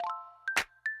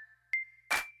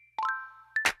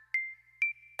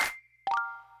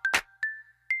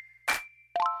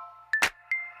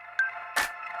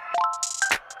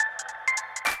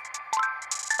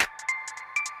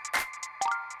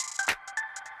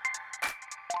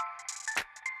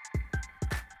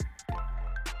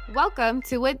Welcome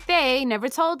to What They Never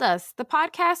Told Us, the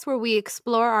podcast where we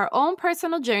explore our own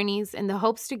personal journeys in the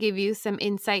hopes to give you some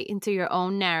insight into your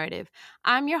own narrative.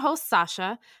 I'm your host,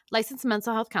 Sasha, licensed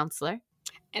mental health counselor.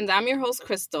 And I'm your host,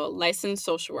 Crystal, licensed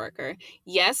social worker.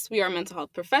 Yes, we are mental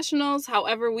health professionals.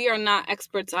 However, we are not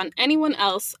experts on anyone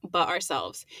else but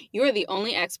ourselves. You are the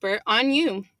only expert on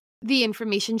you. The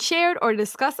information shared or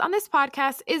discussed on this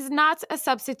podcast is not a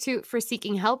substitute for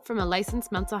seeking help from a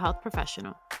licensed mental health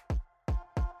professional.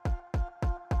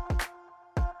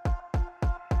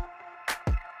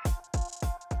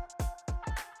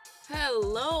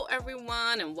 Hello,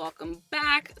 everyone, and welcome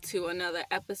back to another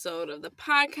episode of the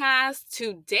podcast.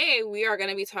 Today, we are going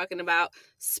to be talking about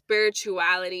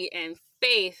spirituality and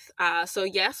faith.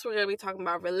 Yes, we're going to be talking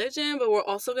about religion, but we're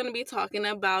also going to be talking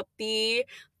about the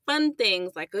fun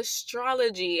things like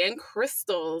astrology and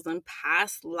crystals and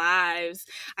past lives.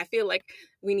 I feel like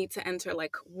we need to enter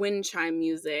like wind chime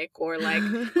music or like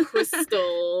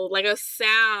crystal, like a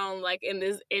sound like in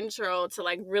this intro to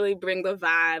like really bring the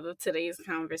vibe of today's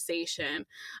conversation.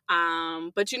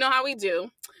 But you know how we do.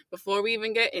 Before we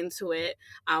even get into it,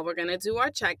 we're going to do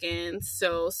our check-ins.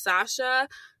 So Sasha,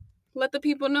 let the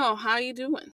people know, how you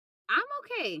doing? I'm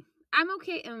okay.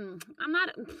 I'm not...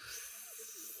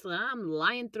 I'm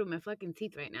lying through my fucking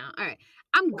teeth right now. All right.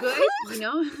 I'm good, you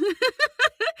know?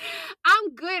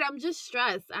 I'm good. I'm just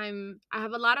stressed. I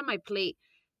have a lot on my plate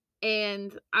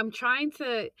and I'm trying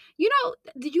to,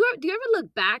 do you ever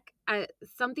look back at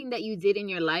something that you did in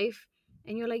your life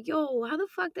and you're like, yo, how the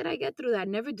fuck did I get through that?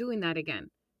 Never doing that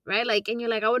again. Right? Like, and you're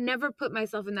like, I would never put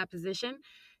myself in that position.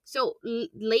 So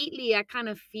lately I kind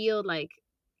of feel like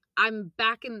I'm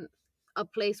back in a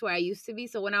place where I used to be.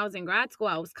 So when I was in grad school,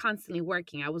 I was constantly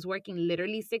working. I was working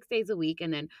literally 6 days a week.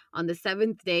 And then on the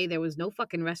seventh day, there was no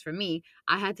fucking rest for me.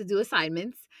 I had to do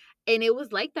assignments. And it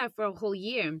was like that for a whole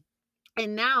year.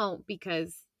 And now,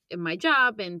 because of my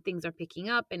job and things are picking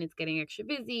up and it's getting extra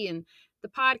busy and the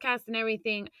podcast and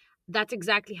everything, that's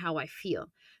exactly how I feel.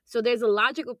 So there's a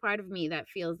logical part of me that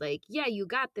feels like, yeah, you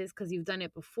got this because you've done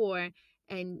it before.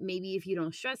 And maybe if you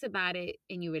don't stress about it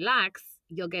and you relax,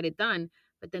 you'll get it done.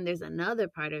 But then there's another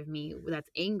part of me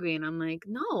that's angry. And I'm like,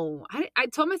 no, I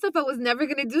told myself I was never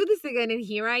going to do this again. And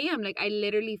here I am. Like, I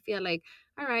literally feel like,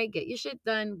 all right, get your shit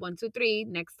done. 1, 2, 3,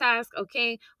 next task.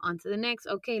 Okay. On to the next.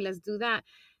 Okay, let's do that.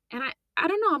 And I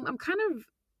don't know. I'm kind of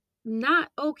not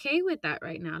okay with that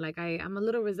right now. Like, I'm a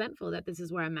little resentful that this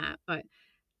is where I'm at. But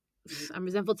I'm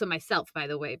resentful to myself, by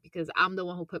the way, because I'm the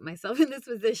one who put myself in this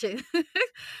position.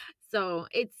 So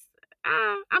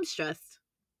I'm stressed.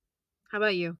 How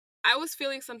about you? I was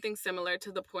feeling something similar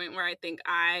to the point where I think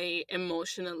I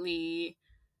emotionally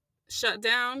shut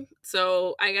down.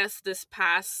 So I guess this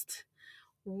past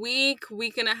week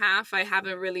and a half, I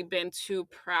haven't really been too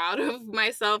proud of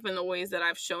myself in the ways that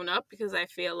I've shown up, because I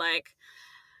feel like,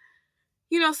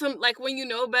 some like when you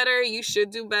know better, you should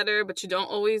do better, but you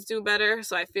don't always do better.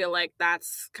 So I feel like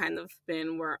that's kind of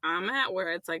been where I'm at,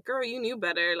 where it's like, girl, you knew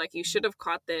better. Like, you should have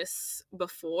caught this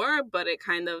before, but it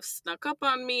kind of snuck up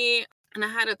on me. And I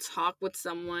had a talk with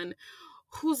someone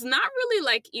who's not really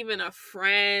like even a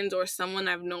friend or someone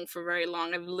I've known for very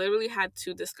long. I've literally had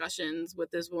 2 discussions with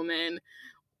this woman.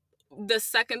 The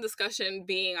second discussion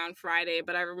being on Friday,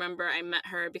 but I remember I met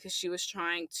her because she was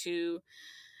trying to,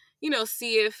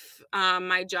 see if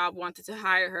my job wanted to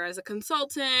hire her as a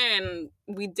consultant, and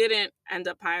we didn't end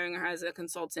up hiring her as a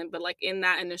consultant. But like in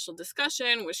that initial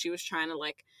discussion where she was trying to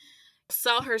like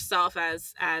sell herself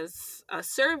as a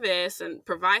service and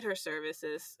provide her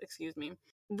services,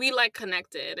 we like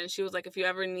connected, and she was like, if you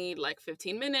ever need like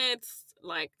 15 minutes,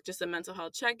 like just a mental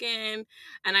health check-in.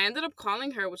 And I ended up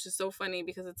calling her, which is so funny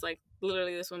because it's like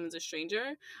literally this woman's a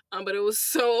stranger, but it was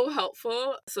so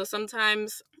helpful. So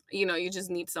sometimes, you just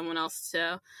need someone else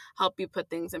to help you put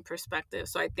things in perspective.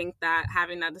 So I think that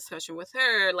having that discussion with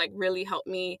her like really helped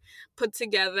me put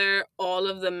together all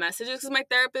of the messages, because my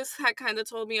therapist had kind of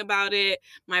told me about it.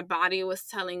 My body was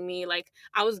telling me, like,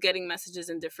 I was getting messages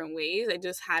in different ways. I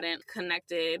just hadn't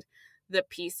connected the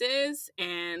pieces,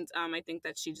 and I think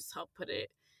that she just helped put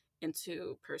it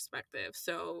into perspective.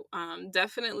 So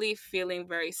definitely feeling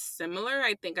very similar.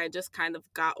 I think I just kind of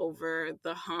got over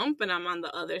the hump, and I'm on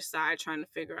the other side trying to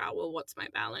figure out, well, what's my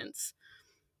balance?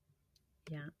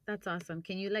 Yeah, that's awesome.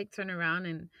 Can you like turn around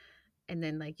and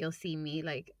then like you'll see me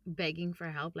like begging for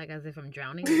help, like as if I'm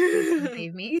drowning, like, please come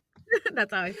save me?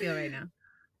 That's how I feel right now.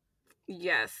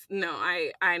 Yes. No,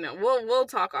 I know. We'll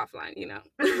talk offline,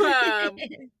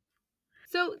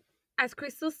 So, as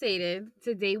Crystal stated,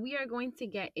 today we are going to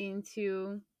get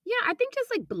into, I think just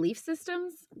like belief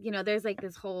systems. There's like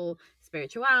this whole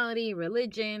spirituality,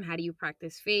 religion, how do you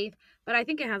practice faith? But I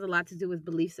think it has a lot to do with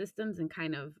belief systems and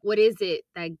kind of what is it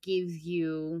that gives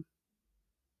you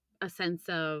a sense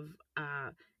of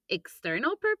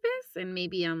external purpose. And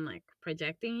maybe I'm like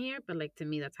projecting here, but like to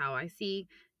me, that's how I see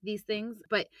these things.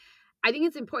 But I think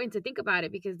it's important to think about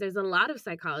it because there's a lot of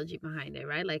psychology behind it,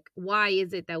 right? Like, why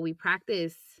is it that we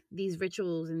practice these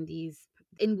rituals and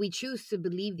we choose to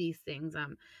believe these things?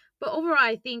 But overall,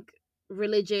 I think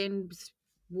religion,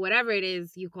 whatever it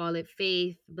is you call it,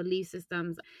 faith, belief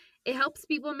systems, it helps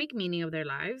people make meaning of their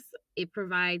lives. It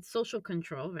provides social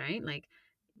control, right? Like,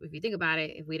 if you think about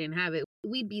it, if we didn't have it,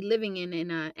 we'd be living in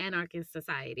an anarchist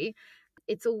society.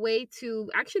 It's a way to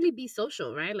actually be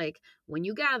social, right? Like when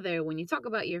you gather, when you talk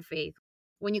about your faith,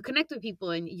 when you connect with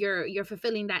people, and you're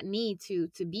fulfilling that need to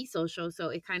be social. So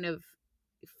it kind of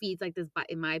feeds like this,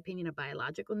 in my opinion, a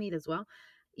biological need as well.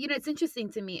 It's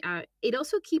interesting to me. It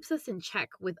also keeps us in check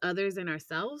with others and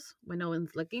ourselves when no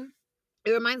one's looking.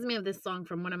 It reminds me of this song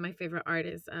from one of my favorite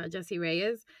artists, Jessie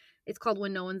Reyes. It's called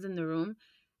When No One's in the Room.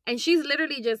 And she's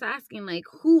literally just asking, like,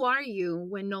 who are you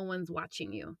when no one's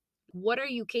watching you? What are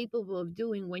you capable of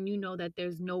doing when you know that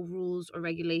there's no rules or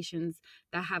regulations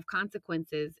that have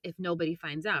consequences if nobody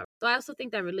finds out? So I also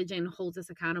think that religion holds us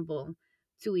accountable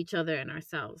to each other and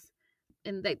ourselves.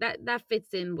 And that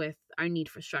fits in with our need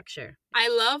for structure. I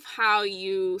love how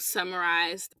you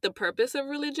summarized the purpose of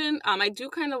religion. I do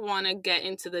kind of want to get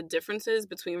into the differences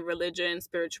between religion,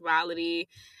 spirituality,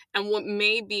 and what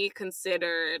may be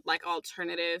considered like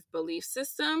alternative belief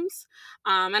systems.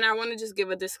 And I want to just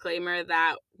give a disclaimer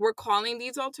that we're calling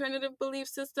these alternative belief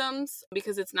systems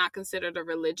because it's not considered a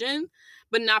religion,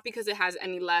 but not because it has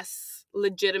any less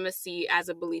legitimacy as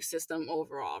a belief system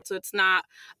overall. So it's not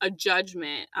a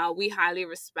judgment. We highly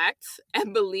respect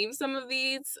and believe some of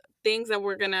these things that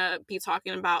we're going to be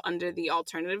talking about under the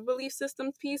alternative belief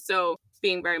systems piece. So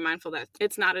being very mindful that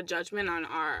it's not a judgment on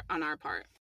our part.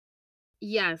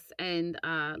 Yes. And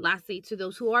lastly, to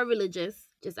those who are religious,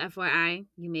 just FYI,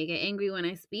 you may get angry when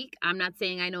I speak. I'm not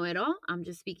saying I know it all. I'm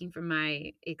just speaking from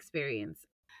my experience.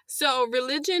 So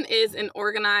religion is an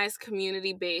organized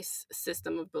community-based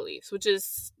system of beliefs, which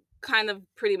is kind of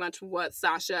pretty much what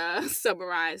Sasha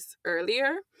summarized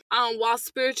earlier. While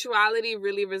spirituality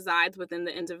really resides within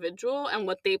the individual and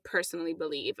what they personally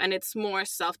believe. And it's more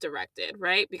self-directed,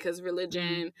 right? Because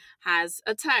religion has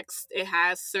a text. It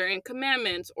has certain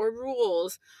commandments or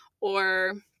rules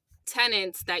or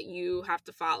tenets that you have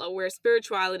to follow, where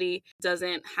spirituality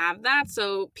doesn't have that.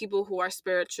 So people who are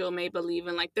spiritual may believe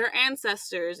in like their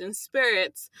ancestors and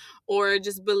spirits, or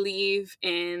just believe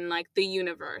in like the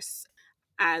universe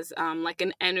as like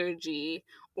an energy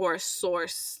or a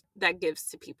source that gives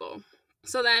to people.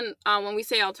 So then when we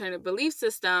say alternative belief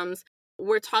systems,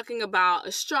 we're talking about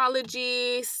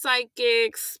astrology,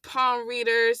 psychics, palm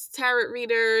readers, tarot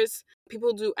readers.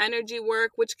 People do energy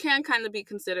work, which can kind of be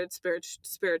considered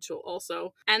spiritual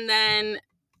also. And then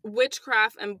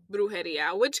witchcraft and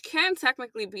brujeria, which can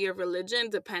technically be a religion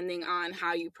depending on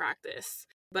how you practice.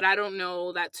 But I don't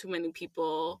know that too many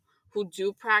people who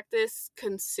do practice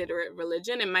consider it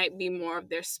religion. It might be more of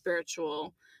their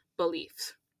spiritual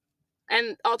beliefs.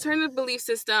 And alternative belief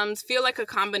systems feel like a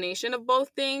combination of both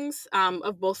things,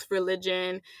 of both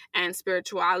religion and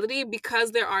spirituality,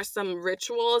 because there are some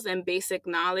rituals and basic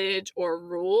knowledge or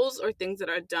rules or things that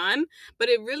are done, but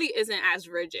it really isn't as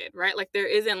rigid, right? Like there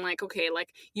isn't like, okay, like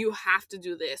you have to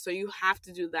do this or you have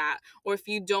to do that. Or if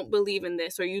you don't believe in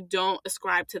this or you don't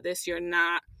ascribe to this, you're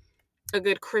not a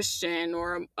good Christian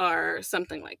or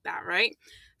something like that, right?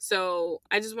 So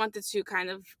I just wanted to kind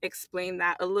of explain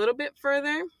that a little bit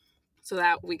further, so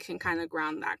that we can kind of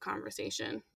ground that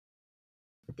conversation.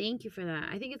 Thank you for that.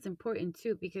 I think it's important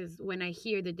too, because when I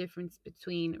hear the difference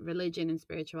between religion and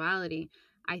spirituality,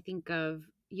 I think of,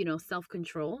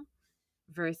 self-control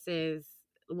versus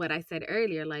what I said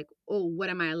earlier, like, oh, what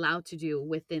am I allowed to do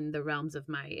within the realms of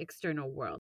my external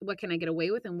world? What can I get away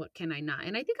with and what can I not?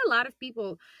 And I think a lot of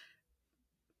people,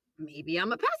 maybe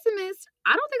I'm a pessimist,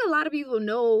 I don't think a lot of people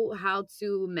know how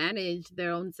to manage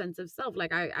their own sense of self.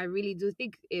 Like I really do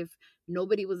think if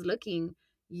nobody was looking,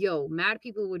 mad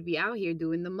people would be out here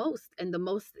doing the most. And the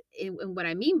most, and what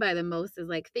I mean by the most is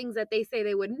like things that they say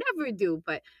they would never do.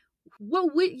 But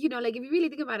what would, like if you really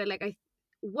think about it, like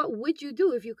what would you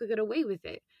do if you could get away with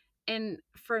it? And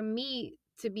for me,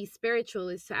 to be spiritual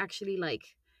is to actually like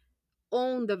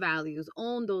own the values,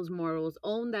 own those morals,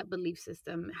 own that belief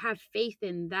system, have faith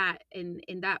in that, and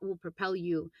that will propel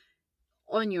you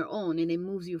on your own, and it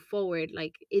moves you forward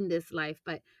like in this life.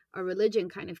 But a religion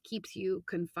kind of keeps you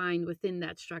confined within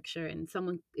that structure, and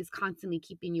someone is constantly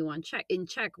keeping you in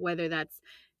check, whether that's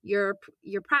your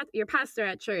pastor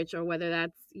at church, or whether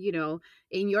that's,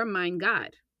 in your mind,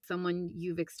 God, someone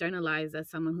you've externalized as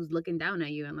someone who's looking down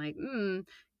at you and like,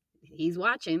 he's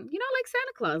watching, like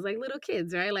Santa Claus, like little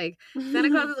kids, right? Like Santa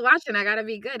Claus is watching. I gotta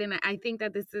be good. And I think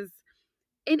that this is,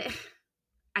 and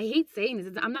I hate saying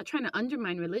this. I'm not trying to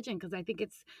undermine religion, because I think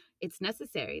it's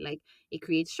necessary. Like, it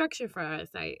creates structure for us.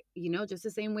 Just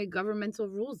the same way governmental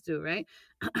rules do, right?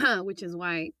 Which is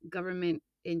why government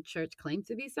and church claim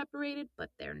to be separated, but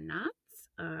they're not.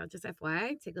 Just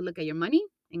FYI, take a look at your money.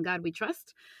 In God we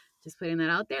trust. Just putting that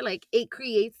out there. Like, it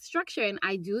creates structure, and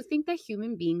I do think that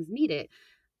human beings need it.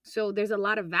 So there's a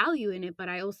lot of value in it, but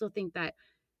I also think that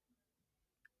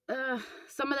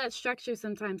some of that structure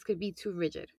sometimes could be too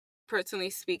rigid. Personally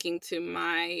speaking to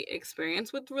my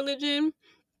experience with religion,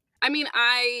 I mean,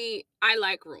 I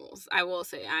like rules. I will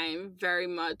say I'm very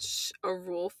much a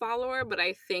rule follower, but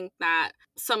I think that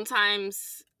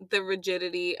sometimes the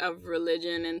rigidity of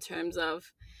religion in terms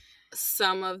of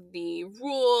some of the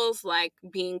rules, like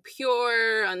being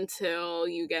pure until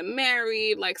you get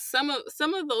married, like some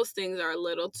of those things are a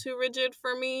little too rigid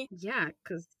for me. Yeah,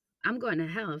 because I'm going to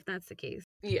hell if that's the case.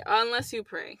 Yeah, unless you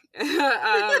pray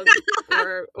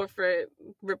or for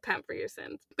repent for your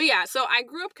sins. But yeah, so I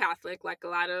grew up Catholic like a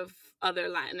lot of other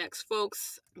Latinx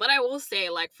folks. But I will say,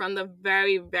 like, from the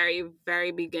very, very,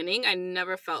 very beginning, I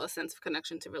never felt a sense of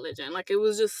connection to religion. Like, it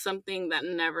was just something that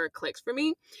never clicked for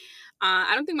me.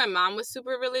 I don't think my mom was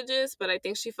super religious, but I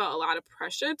think she felt a lot of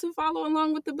pressure to follow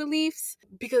along with the beliefs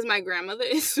because my grandmother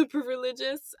is super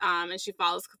religious, and she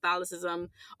follows Catholicism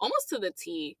almost to the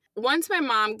T. Once my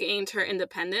mom gained her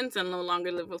independence and no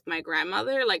longer lived with my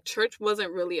grandmother, like, church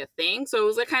wasn't really a thing. So it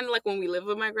was like kind of like when we lived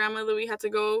with my grandmother, we had to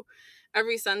go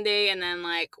every Sunday. And then,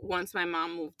 like, once my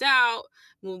mom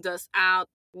moved us out,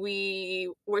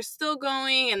 we were still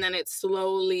going, and then it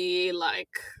slowly,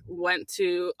 like, went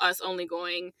to us only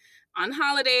going on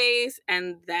holidays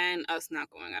and then us not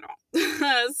going at all.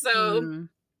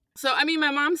 So I mean,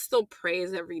 my mom still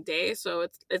prays every day, so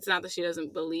it's not that she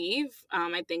doesn't believe.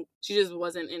 I think she just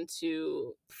wasn't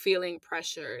into feeling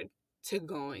pressured to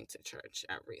going to church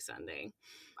every Sunday.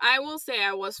 I will say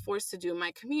I was forced to do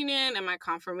my communion and my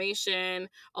confirmation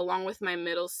along with my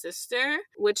middle sister,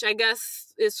 which I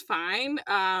guess is fine.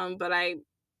 But I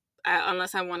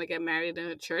unless I want to get married in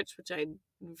a church, which I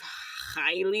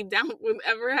highly doubt would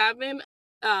ever happen.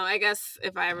 I guess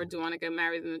if I ever do want to get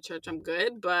married in the church, I'm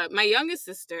good. But my youngest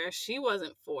sister, she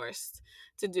wasn't forced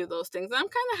to do those things. And I'm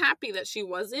kind of happy that she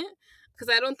wasn't,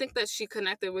 because I don't think that she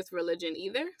connected with religion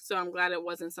either. So I'm glad it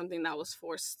wasn't something that was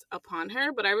forced upon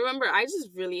her. But I remember I just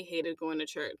really hated going to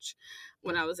church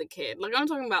when I was a kid. Like, I'm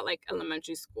talking about like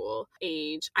elementary school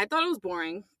age. I thought it was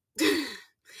boring.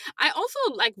 I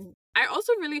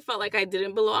also really felt like I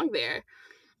didn't belong there.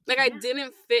 Like, I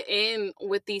didn't fit in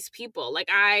with these people. Like,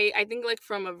 I think, like,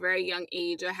 from a very young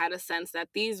age, I had a sense that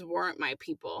these weren't my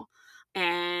people.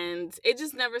 And it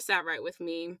just never sat right with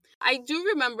me. I do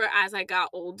remember as I got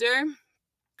older,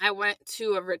 I went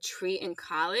to a retreat in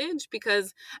college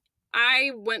because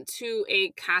I went to a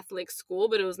Catholic school,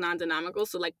 but it was non-denominational.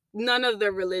 So, like, none of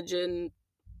the religion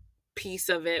piece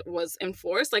of it was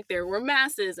enforced. Like, there were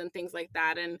masses and things like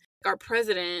that. And our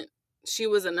president, she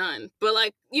was a nun, but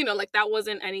like, like, that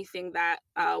wasn't anything that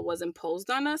was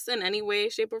imposed on us in any way,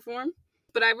 shape, or form.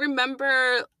 But I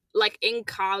remember, like, in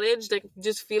college, like,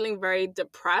 just feeling very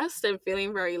depressed and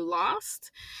feeling very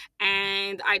lost.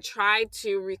 And I tried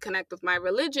to reconnect with my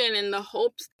religion in the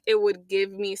hopes it would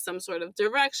give me some sort of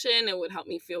direction. It would help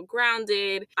me feel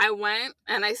grounded. I went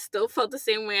and I still felt the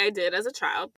same way I did as a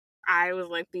child. I was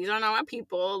like, these are not my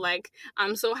people. Like,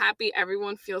 I'm so happy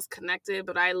everyone feels connected,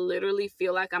 but I literally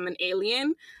feel like I'm an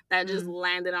alien that just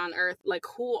landed on Earth. Like,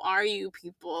 who are you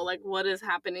people? Like, what is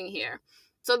happening here?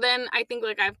 So then I think,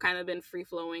 like, I've kind of been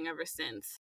free-flowing ever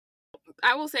since.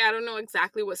 I will say I don't know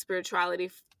exactly what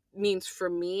spirituality means for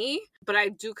me, but I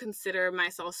do consider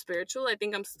myself spiritual. I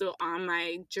think I'm still on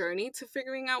my journey to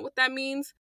figuring out what that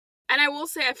means. And I will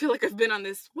say I feel like I've been on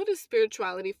this what is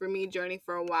spirituality for me journey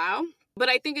for a while. But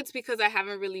I think it's because I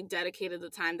haven't really dedicated the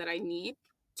time that I need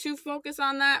to focus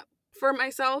on that for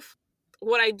myself.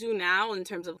 What I do now in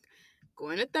terms of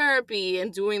going to therapy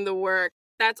and doing the work,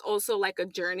 that's also like a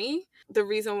journey. The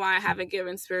reason why I haven't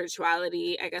given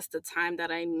spirituality, I guess, the time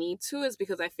that I need to is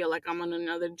because I feel like I'm on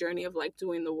another journey of like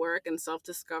doing the work and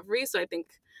self-discovery. So I think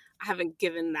I haven't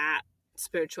given that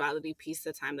spirituality piece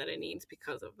the time that it needs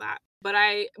because of that. But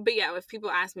yeah, if people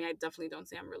ask me, I definitely don't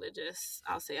say I'm religious.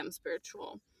 I'll say I'm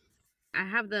spiritual. I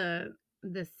have the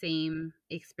same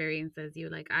experience as you.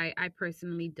 Like, I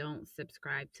personally don't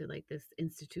subscribe to like this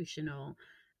institutional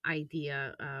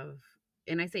idea of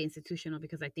and I say institutional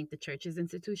because I think the church is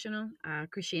institutional.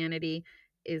 Christianity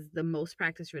is the most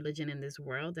practiced religion in this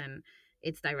world, and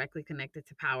it's directly connected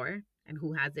to power and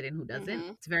who has it and who doesn't.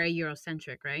 Mm-hmm. It's very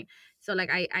Eurocentric, right? So like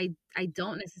I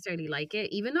don't necessarily like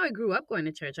it, even though I grew up going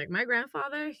to church. Like my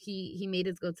grandfather, he made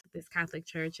us go to this Catholic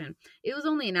church, and it was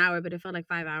only an hour, but it felt like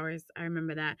 5 hours. I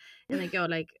remember that. And like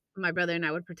like my brother and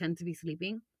I would pretend to be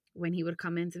sleeping when he would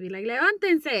come in to be like,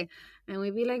 levántense. And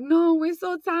we'd be like, no, we're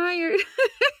so tired.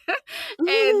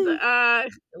 And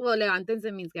well,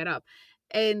 levántense means get up.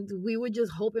 And we would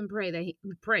just hope and pray that he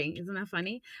pray. Isn't that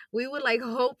funny? We would like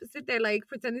hope, sit there like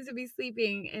pretending to be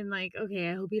sleeping and like, okay,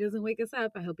 I hope he doesn't wake us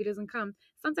up. I hope he doesn't come.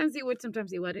 Sometimes he would,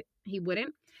 sometimes he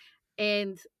wouldn't.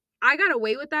 And I got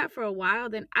away with that for a while.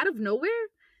 Then out of nowhere,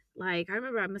 like I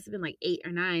remember I must have been like 8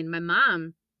 or 9. My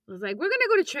mom was like, we're gonna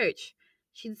go to church.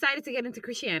 She decided to get into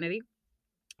Christianity.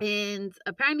 And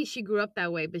apparently she grew up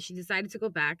that way, but she decided to go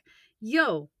back.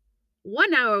 Yo,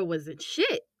 1 hour wasn't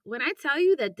shit. When I tell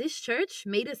you that this church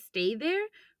made us stay there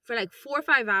for like 4 or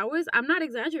 5 hours, I'm not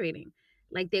exaggerating.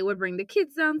 Like they would bring the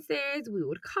kids downstairs, we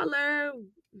would color.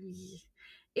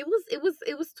 It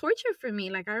was torture for me.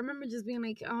 Like I remember just being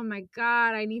like, oh my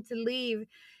God, I need to leave.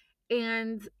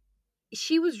 And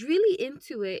she was really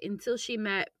into it until she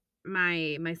met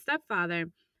my stepfather,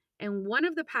 and one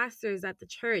of the pastors at the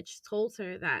church told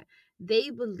her that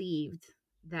they believed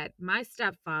that my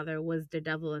stepfather was the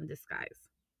devil in disguise.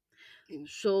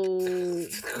 So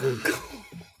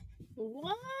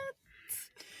What?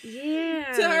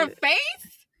 yeah, To her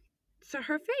face? to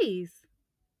her face.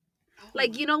 Oh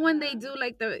Like my when they God. do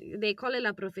like they call it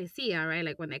la profecía, right?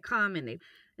 Like when they come and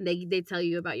they tell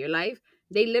you about your life.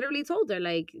 They literally told her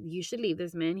like you should leave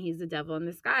this man. He's the devil in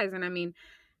disguise. And I mean,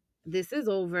 this is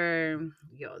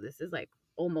this is like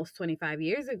almost 25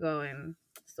 years ago, and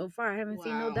so far I haven't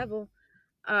seen no Wow. devil.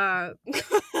 Uh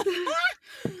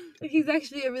he's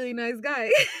actually a really nice guy.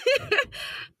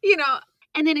 you know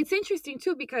and then it's interesting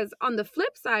too, because on the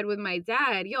flip side with my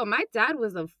dad, my dad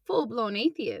was a full-blown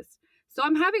atheist. So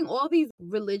I'm having all these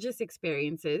religious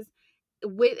experiences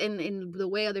with in the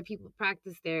way other people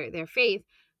practice their faith,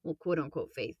 well, quote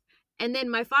unquote faith. And then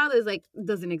my father's like,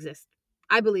 doesn't exist.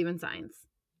 I believe in science.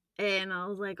 And I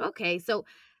was like, okay. So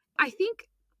I think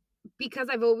because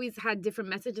I've always had different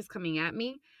messages coming at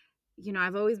me,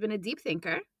 I've always been a deep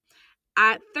thinker.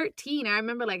 At 13, I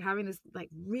remember like having this like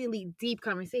really deep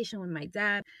conversation with my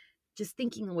dad, just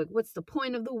thinking like, what's the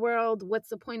point of the world? What's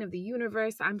the point of the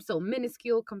universe? I'm so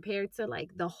minuscule compared to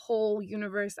like the whole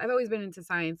universe. I've always been into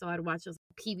science, so I'd watch those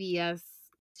PBS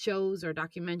shows or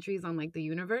documentaries on like the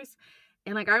universe.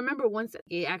 And like I remember once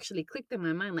it actually clicked in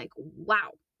my mind, like,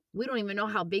 wow, we don't even know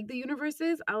how big the universe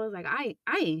is. I was like, I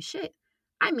ain't shit.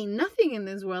 I mean nothing in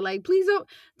this world. Like, please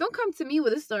don't come to me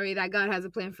with a story that God has a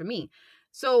plan for me.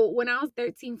 So when I was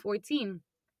 13, 14,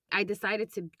 I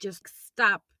decided to just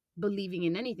stop believing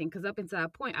in anything, because up until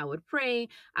that point I would pray,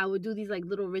 I would do these like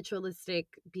little ritualistic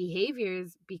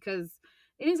behaviors, because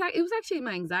it was actually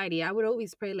my anxiety. I would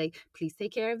always pray like, please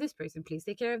take care of this person, please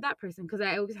take care of that person, because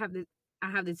I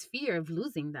have this fear of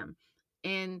losing them.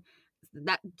 And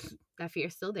that that fear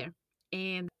is still there.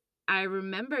 And I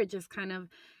remember just kind of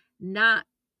not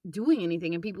doing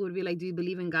anything, and people would be like, do you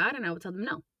believe in God? And I would tell them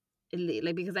no,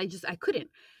 like, because I couldn't.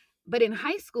 But in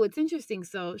high school, it's interesting.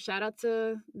 So shout out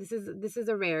to, this is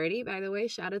a rarity, by the way.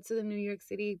 Shout out to the New York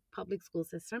City public school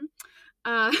system.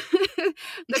 Uh,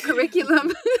 the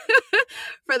curriculum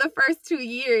for the first 2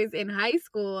 years in high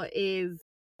school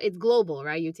it's global,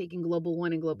 right? You're taking Global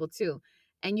 1 and Global 2,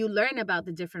 and you learn about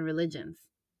the different religions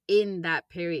in that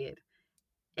period.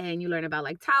 And you learn about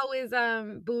like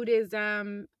Taoism,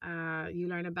 Buddhism. You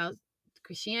learn about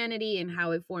Christianity and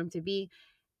how it formed to be.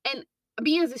 And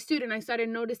me as a student, I started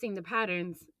noticing the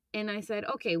patterns, and I said,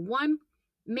 okay, one,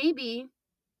 maybe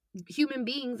human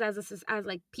beings as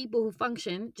like people who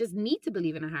function just need to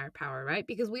believe in a higher power, right?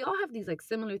 Because we all have these like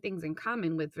similar things in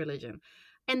common with religion.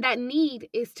 And that need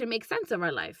is to make sense of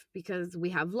our life, because we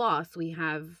have loss, we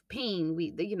have pain.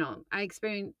 I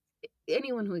experience,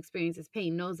 anyone who experiences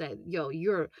pain knows that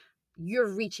you're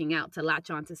reaching out to latch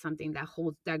onto something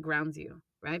that grounds you,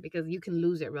 right? Because you can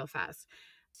lose it real fast.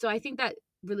 So I think that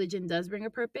religion does bring a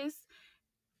purpose,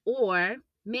 or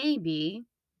maybe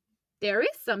there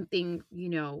is something,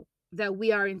 that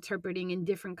we are interpreting in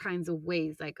different kinds of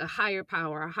ways, like a higher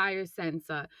power, a higher sense,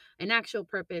 an actual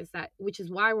purpose, which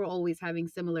is why we're always having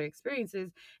similar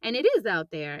experiences. And it is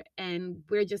out there, and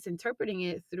we're just interpreting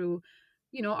it through,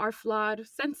 our flawed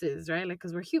senses, right? Like,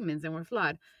 because we're humans and we're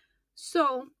flawed.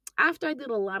 So after I did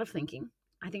a lot of thinking,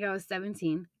 I think I was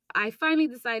 17, I finally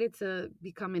decided to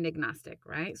become an agnostic,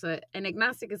 right? So an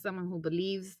agnostic is someone who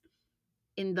believes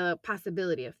in the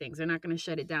possibility of things. They're not going to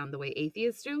shut it down the way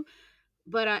atheists do.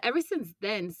 But ever since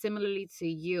then, similarly to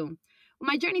you,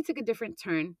 my journey took a different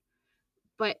turn.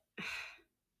 But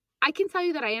I can tell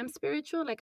you that I am spiritual.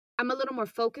 Like, I'm a little more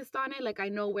focused on it. Like, I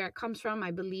know where it comes from.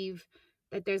 I believe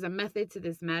that there's a method to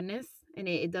this madness, and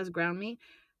it does ground me.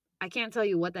 I can't tell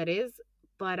you what that is,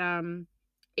 but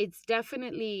it's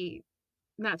definitely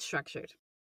not structured.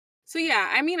 So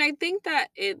yeah, I mean, I think that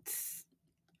it's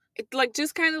like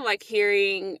just kind of like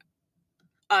hearing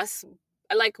us,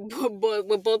 like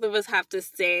what both of us have to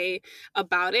say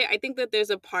about it. I think that there's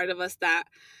a part of us that,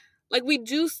 like, we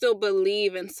do still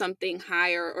believe in something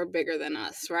higher or bigger than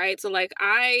us, right? So like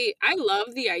I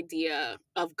love the idea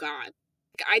of God.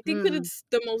 I think that Mm, it's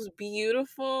the most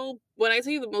beautiful, when I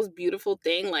tell you the most beautiful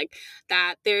thing, like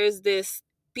that there's this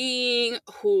being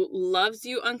who loves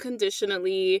you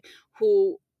unconditionally,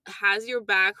 who has your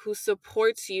back, who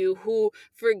supports you, who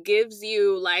forgives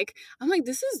you. Like, I'm like,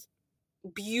 this is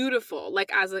beautiful.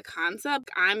 Like, as a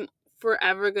concept, I'm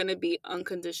forever going to be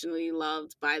unconditionally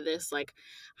loved by this like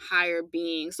higher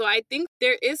being. So I think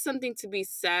there is something to be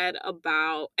said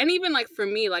about, and even like for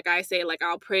me, like I say, like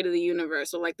I'll pray to the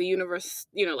universe, or like the universe,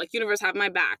 you know, like universe have my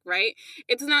back, right?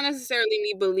 It's not necessarily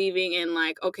me believing in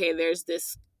like, okay, there's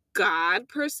this God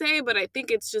per se, but I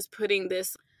think it's just putting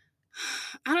this,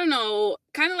 I don't know,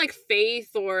 kind of like faith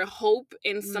or hope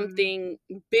in mm. something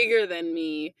bigger than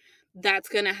me that's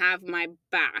going to have my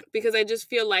back, because I just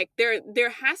feel like there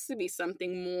has to be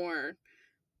something more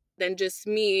than just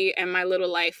me and my little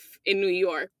life in New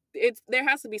York. It's there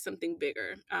has to be something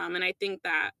bigger. And I think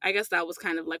that, I guess that was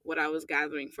kind of like what I was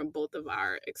gathering from both of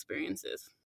our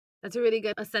experiences. That's a really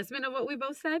good assessment of what we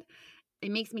both said.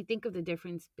 It makes me think of the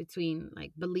difference between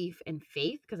like belief and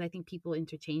faith, because I think people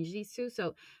interchange these two.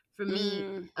 So for me,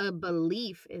 Mm, a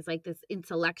belief is like this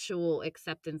intellectual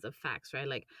acceptance of facts, right?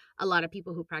 Like a lot of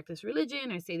people who practice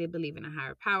religion or say they believe in a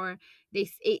higher power,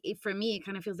 for me it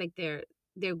kind of feels like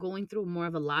they're going through more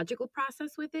of a logical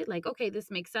process with it. Like, okay,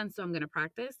 this makes sense, so I'm going to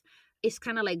practice. It's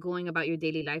kind of like going about your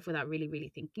daily life without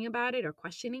really thinking about it or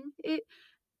questioning it.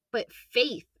 But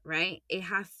faith, right? It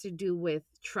has to do with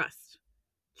trust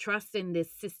in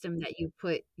this system that you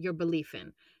put your belief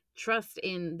in, trust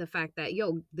in the fact that,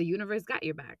 yo, the universe got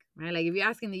your back, right? Like if you're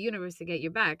asking the universe to get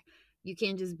your back, you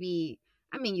can't just be,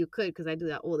 I mean, you could, because I do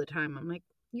that all the time. I'm like,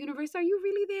 universe, are you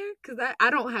really there? Because I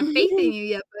don't have faith in mm. you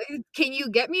yet, but can you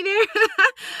get me there?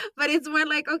 But it's more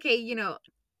like, okay,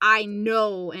 I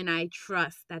know and I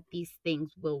trust that these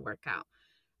things will work out.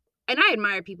 And I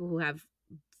admire people who have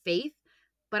faith,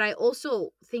 but I also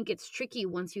think it's tricky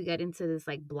once you get into this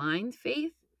like blind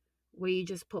faith where you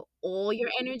just put all your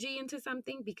energy into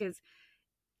something. Because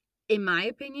in my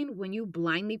opinion, when you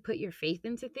blindly put your faith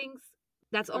into things,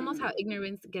 that's almost how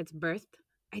ignorance gets birthed.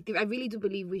 I really do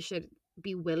believe we should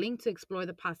be willing to explore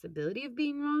the possibility of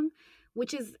being wrong,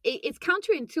 which is it's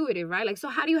counterintuitive, right? Like, so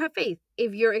how do you have faith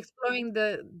if you're exploring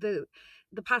the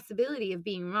possibility of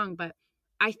being wrong? But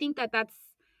I think that that's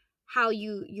how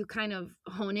you kind of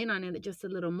hone in on it just a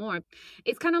little more.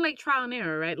 It's kind of like trial and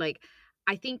error, right? Like,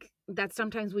 I think that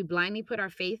sometimes we blindly put our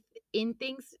faith in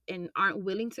things and aren't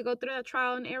willing to go through that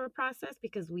trial and error process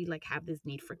because we like have this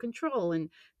need for control and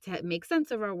to make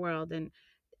sense of our world. And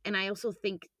I also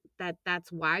think that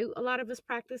that's why a lot of us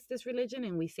practice this religion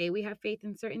and we say we have faith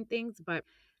in certain things. But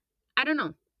I don't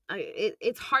know.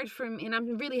 It's hard for me, and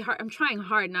I'm trying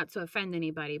hard not to offend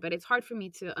anybody, but it's hard for me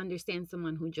to understand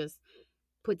someone who just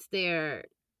puts their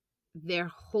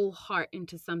whole heart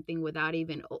into something without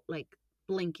even like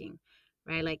blinking,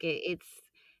 right? Like it's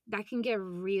that can get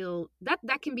real,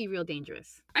 that can be real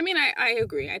dangerous. I mean, I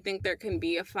agree. I think there can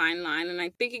be a fine line. And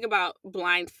I'm thinking about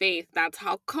blind faith. That's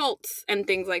how cults and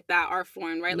things like that are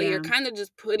formed, right? Like, you're Yeah. kind of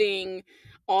just putting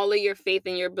all of your faith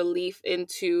and your belief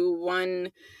into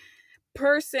one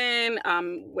person,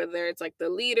 whether it's like the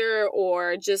leader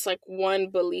or just like one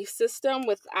belief system,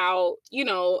 without,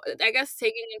 I guess,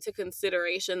 taking into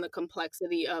consideration the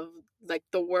complexity of like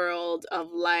the world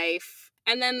of life,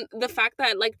 and then the fact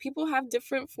that like people have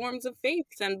different forms of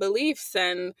faiths and beliefs.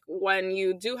 And when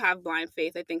you do have blind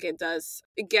faith, I think it does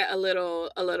get a little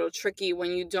tricky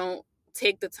when you don't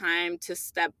take the time to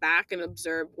step back and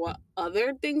observe what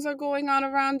other things are going on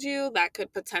around you that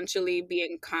could potentially be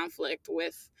in conflict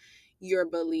with your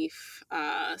belief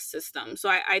system. So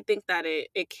I think that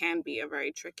it can be a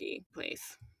very tricky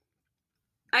place.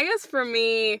 I guess for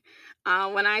me,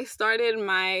 when I started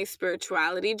my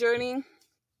spirituality journey,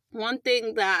 one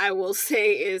thing that I will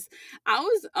say is I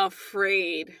was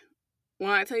afraid. When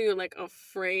I tell you, like,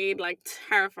 afraid, like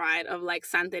terrified of like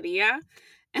Santeria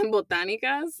and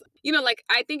botanicas. You know, like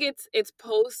I think it's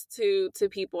posed to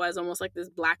people as almost like this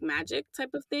black magic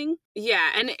type of thing. Yeah,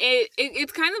 and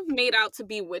it's kind of made out to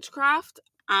be witchcraft.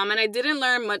 And I didn't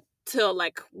learn much till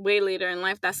like way later in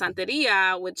life that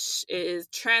Santeria, which is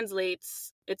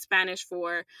translates it's Spanish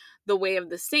for the way of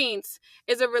the saints,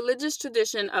 is a religious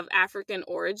tradition of African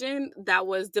origin that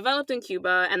was developed in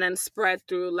Cuba and then spread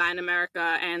through Latin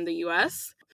America and the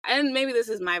US. And maybe this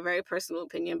is my very personal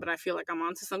opinion, but I feel like I'm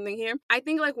onto something here. I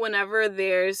think like whenever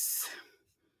there's,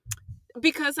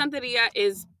 because Santeria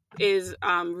is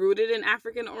rooted in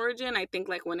African origin, I think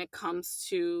like when it comes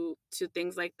to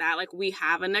things like that, like we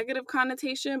have a negative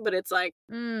connotation, but it's like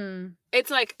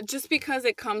it's like just because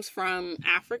it comes from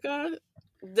Africa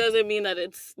doesn't mean that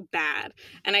it's bad.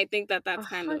 And I think that that's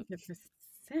kind of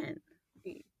 100%.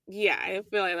 Yeah, I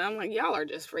feel like I'm like y'all are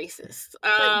just racist.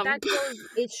 But that goes,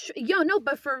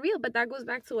 but for real, but that goes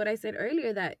back to what I said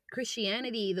earlier, that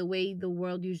Christianity, the way the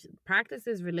world usually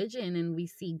practices religion and we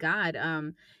see God,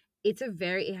 it's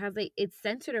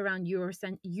centered around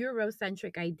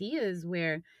Eurocentric ideas,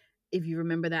 where if you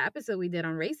remember that episode we did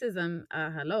on racism,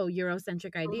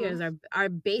 Eurocentric ideas are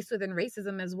based within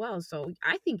racism as well. So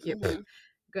I think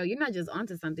girl, you're not just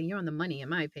onto something, you're on the money, in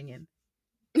my opinion.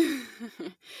 The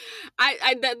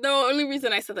only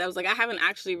reason I said that, I was like, I haven't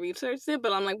actually researched it,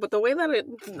 but I'm like, but the way that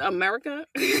America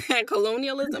and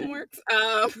colonialism works,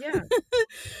 yeah.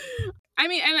 I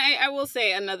mean, and I will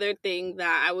say another thing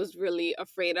that I was really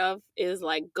afraid of is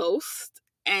like ghosts.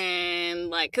 And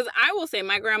like, because I will say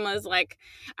my grandma's like,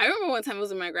 I remember one time I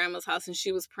was in my grandma's house and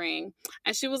she was praying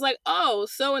and she was like, oh,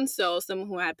 so and so, someone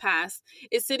who had passed,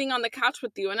 is sitting on the couch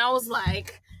with you. And I was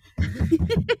like,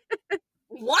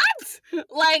 what?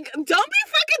 Like, don't be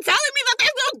freaking telling me that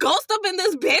there's no ghost up in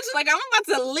this bitch. Like, I'm about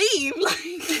to leave.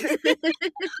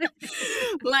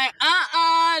 Like,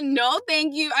 no,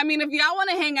 thank you. I mean, if y'all want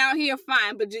to hang out here,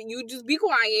 fine, but you just be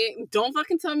quiet. Don't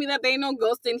fucking tell me that there ain't no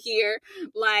ghost in here.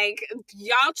 Like,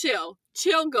 y'all chill,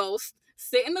 ghost.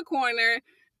 Sit in the corner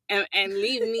and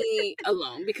leave me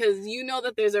alone, because you know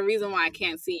that there's a reason why I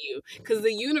can't see you, because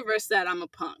the universe said I'm a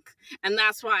punk, and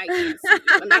that's why I can't see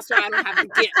you, and that's why I don't have a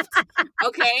gift.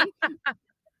 Okay?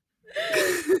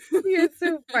 You're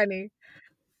so funny.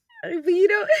 But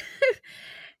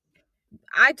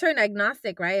I turned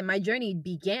agnostic, right? And my journey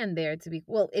began there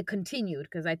it continued,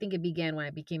 because I think it began when I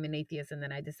became an atheist and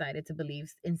then I decided to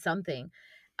believe in something.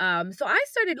 So I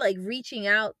started like reaching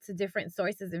out to different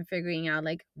sources and figuring out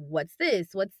like, what's this?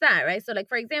 What's that? Right. So like,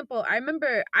 for example, I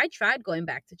remember I tried going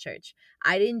back to church.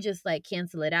 I didn't just like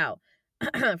cancel it out.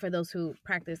 For those who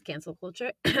practice cancel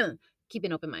culture, keep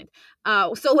an open mind.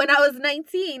 So when I was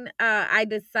 19, I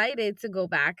decided to go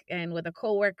back, and with a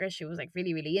coworker, she was like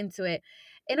really, really into it.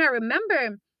 And I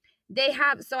remember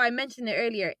so I mentioned it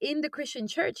earlier, in the Christian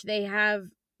church, they have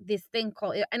this thing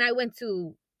called, and I went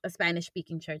to a Spanish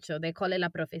speaking church, so they call it la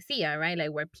profecía, right?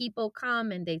 Like where people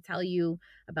come and they tell you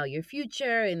about your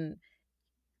future, and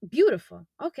beautiful.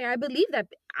 Okay, I believe that.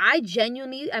 I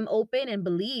genuinely am open and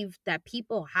believe that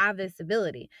people have this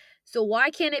ability. So why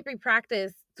can't it be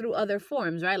practiced through other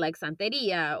forms, right? Like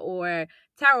Santeria or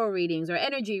tarot readings or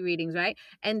energy readings, right?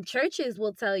 And churches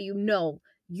will tell you, no,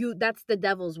 that's the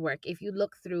devil's work if you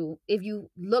look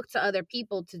to other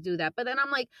people to do that. But then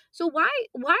I'm like, so why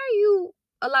are you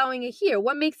allowing it here?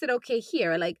 What makes it okay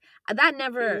here? Like that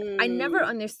I never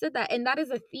understood that. And that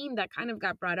is a theme that kind of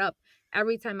got brought up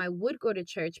every time I would go to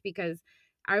church, because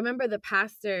I remember the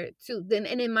pastor too. Then,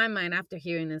 and in my mind, after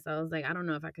hearing this, I was like, I don't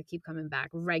know if I could keep coming back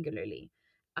regularly.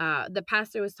 The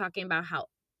pastor was talking about how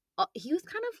he was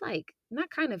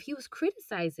he was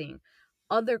criticizing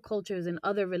other cultures and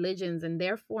other religions and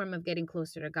their form of getting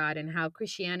closer to God, and how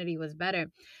Christianity was better.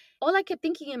 All I kept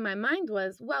thinking in my mind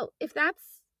was, well, if that's,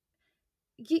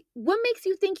 what makes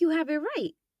you think you have it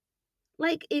right?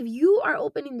 Like, if you are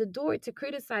opening the door to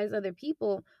criticize other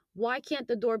people, why can't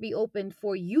the door be opened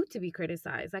for you to be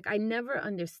criticized? Like, I never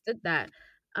understood that.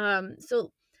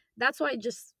 So that's why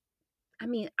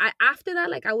after that,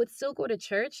 like, I would still go to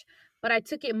church, but I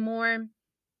took it more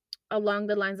along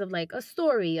the lines of like a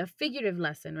story, a figurative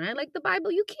lesson, right? Like the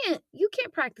Bible, you can't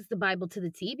practice the Bible to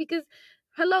the T, because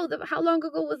how long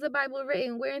ago was the Bible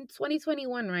written? We're in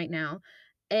 2021 right now,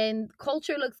 and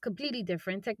culture looks completely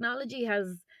different. Technology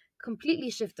has completely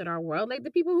shifted our world. Like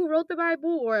the people who wrote the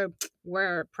Bible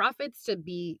were prophets sent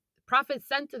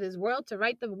to this world to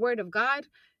write the word of God.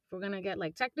 If we're gonna get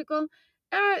like technical,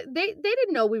 they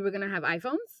didn't know we were gonna have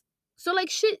iPhones. So like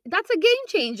shit, that's a game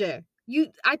changer.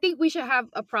 I think we should have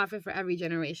a prophet for every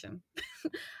generation.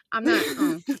 I'm not.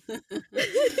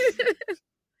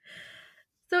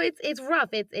 So it's rough.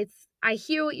 I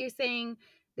hear what you're saying.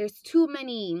 There's too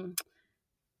many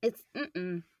It's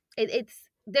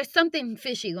there's something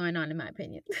fishy going on in my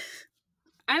opinion.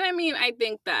 And I mean, I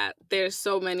think that there's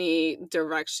so many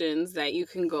directions that you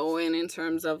can go in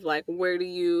terms of like where do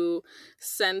you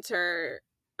center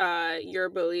your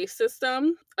belief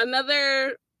system.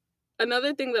 Another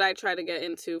thing that I tried to get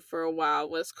into for a while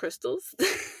was crystals.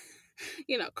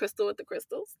 Crystal with the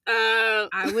crystals.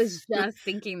 I was just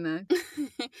thinking that.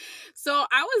 So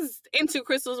I was into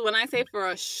crystals when I say for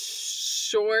a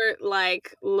short,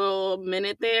 like little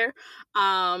minute there.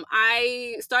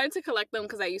 I started to collect them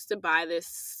because I used to buy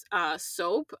this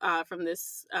soap from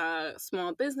this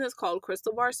small business called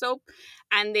Crystal Bar Soap,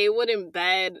 and they would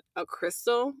embed a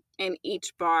crystal in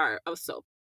each bar of soap.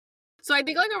 So I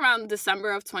think like around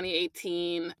December of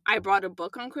 2018, I brought a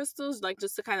book on crystals, like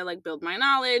just to kind of like build my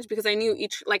knowledge because I knew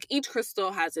each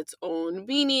crystal has its own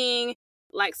meaning.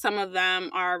 Like some of them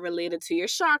are related to your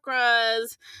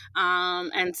chakras,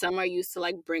 and some are used to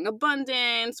like bring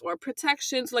abundance or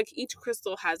protection. So like each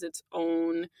crystal has its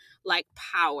own like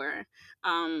power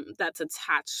that's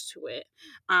attached to it.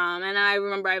 And I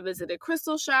remember I visited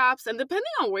crystal shops, and depending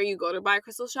on where you go to buy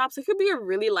crystal shops, it could be a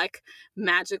really like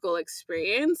magical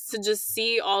experience to just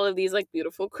see all of these like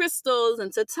beautiful crystals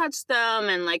and to touch them,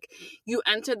 and like you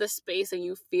enter the space and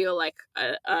you feel like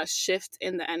a shift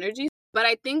in the energy. But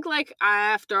I think like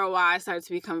after a while I started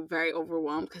to become very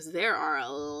overwhelmed because there are a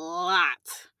lot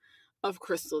of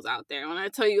crystals out there. When I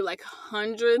tell you like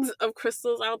hundreds of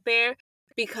crystals out there,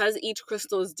 because each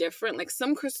crystal is different. Like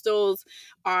some crystals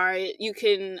are you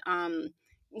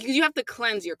have to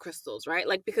cleanse your crystals, right?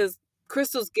 Like because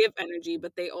crystals give energy,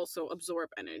 but they also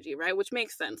absorb energy, right? Which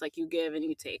makes sense. Like you give and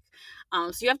you take.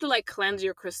 So you have to like cleanse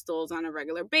your crystals on a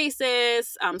regular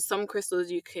basis. Some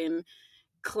crystals you can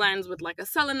cleanse with like a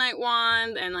selenite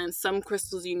wand, and then some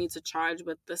crystals you need to charge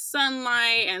with the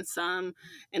sunlight and some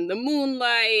in the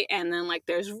moonlight, and then like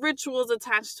there's rituals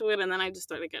attached to it, and then I just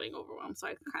started getting overwhelmed, so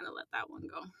I kind of let that one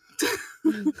go.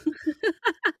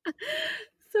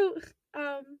 So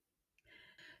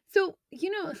so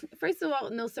first of all,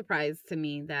 no surprise to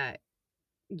me that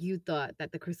you thought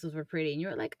that the crystals were pretty and you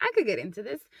were like, I could get into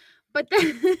this. But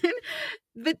then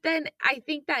but then I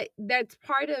think that that's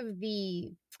part of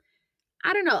the,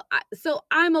 I don't know. So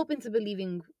I'm open to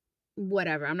believing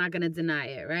whatever. I'm not going to deny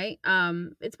it, right?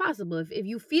 It's possible. If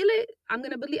you feel it, I'm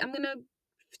going to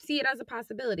see it as a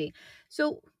possibility.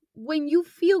 So when you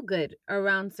feel good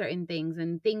around certain things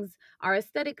and things are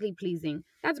aesthetically pleasing,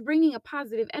 that's bringing a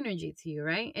positive energy to you,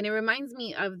 right? And it reminds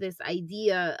me of this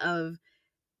idea of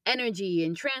energy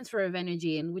and transfer of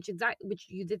energy, and which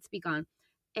you did speak on.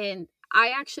 And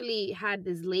I actually had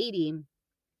this lady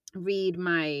read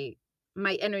my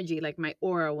energy, like my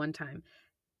aura, one time.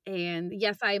 And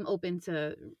yes, I am open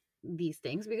to these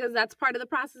things because that's part of the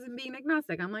process of being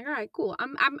agnostic. I'm like, all right, cool.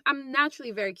 I'm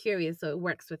naturally very curious, so it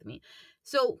works with me.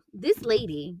 So this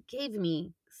lady gave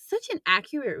me such an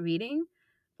accurate reading,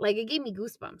 like it gave me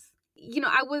goosebumps.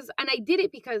 I did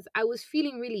it because I was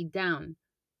feeling really down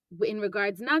in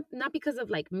regards, not because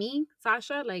of like me,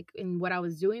 Sasha, like in what I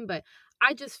was doing, but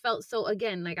I just felt so,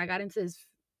 again, like I got into this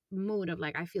mood of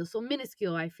like I feel so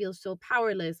minuscule, I feel so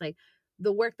powerless, like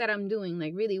the work that I'm doing,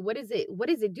 like really what is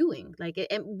it doing, like,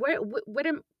 and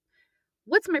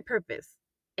what's my purpose?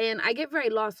 And I get very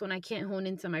lost when I can't hone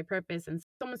into my purpose, and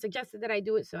someone suggested that I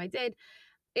do it, so I did.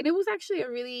 And it was actually a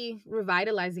really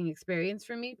revitalizing experience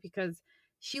for me because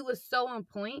she was so on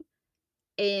point,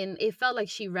 and it felt like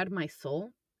she read my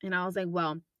soul. And I was like,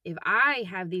 well, if I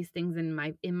have these things in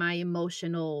my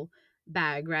emotional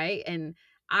bag, right, and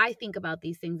I think about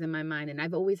these things in my mind, and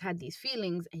I've always had these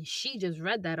feelings, and she just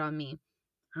read that on me,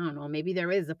 I don't know, maybe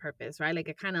there is a purpose, right? Like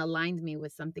it kind of aligned me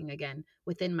with something again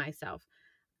within myself.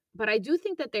 But I do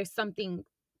think that there's something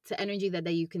to energy that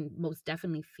you can most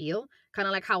definitely feel, kind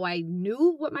of like how I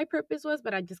knew what my purpose was,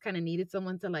 but I just kind of needed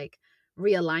someone to like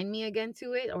realign me again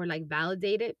to it, or like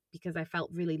validate it, because I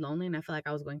felt really lonely and I felt like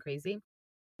I was going crazy.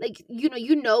 Like,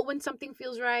 when something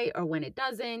feels right or when it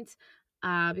doesn't.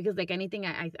 Because like anything,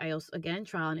 I also, again,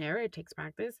 trial and error, it takes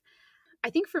practice. I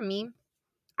think for me,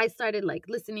 I started like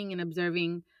listening and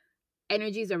observing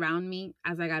energies around me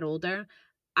as I got older.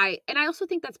 I also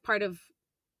think that's part of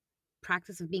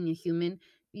practice of being a human.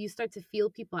 You start to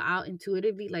feel people out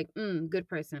intuitively, like, good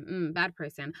person, bad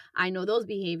person. I know those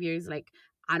behaviors, like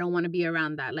I don't want to be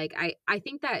around that. Like I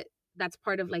think that that's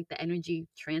part of like the energy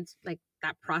like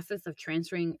that process of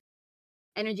transferring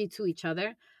energy to each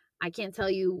other. I can't tell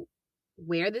you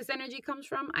where this energy comes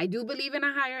from. I do believe in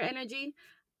a higher energy.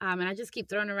 And I just keep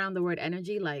throwing around the word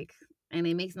energy, like, and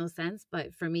it makes no sense,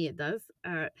 but for me it does.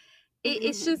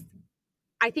 It's just,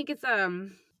 I think it's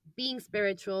being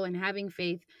spiritual and having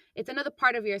faith. It's another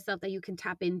part of yourself that you can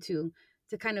tap into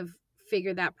to kind of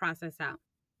figure that process out?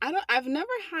 I've never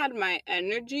had my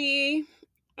energy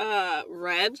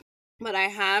read, but I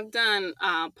have done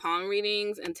palm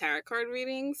readings and tarot card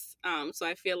readings. So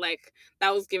I feel like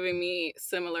that was giving me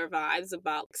similar vibes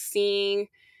about seeing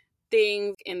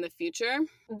things in the future.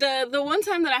 The one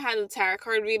time that I had a tarot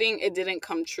card reading, it didn't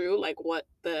come true, like what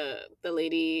the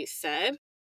lady said.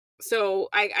 So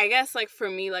I guess like for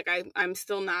me, like I'm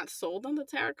still not sold on the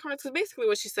tarot cards. Because basically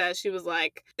what she said, she was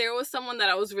like, there was someone that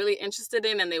I was really interested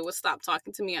in and they would stop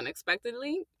talking to me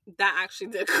unexpectedly. That actually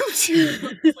did come true.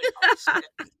 I was like, oh shit.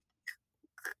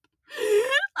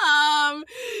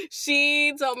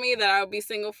 She told me that I would be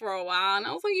single for a while, and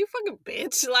I was like, you fucking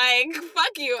bitch, like,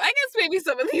 fuck you. I guess maybe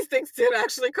some of these things did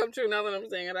actually come true now that I'm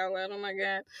saying it out loud. Oh my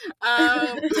god.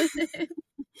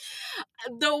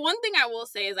 The one thing I will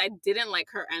say is I didn't like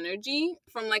her energy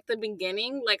from like the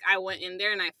beginning. Like I went in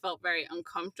there and I felt very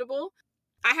uncomfortable.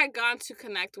 I had gone to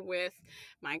connect with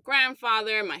my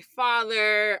grandfather, my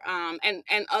father,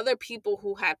 and other people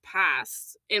who had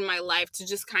passed in my life to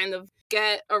just kind of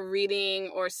get a reading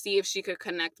or see if she could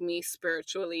connect me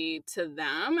spiritually to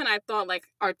them. And I thought like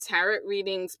our tarot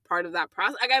readings part of that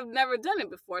process. Like I've never done it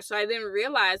before, so I didn't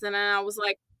realize. And then I was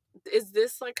like, is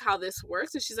this like how this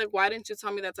works? And she's like, why didn't you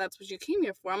tell me that that's what you came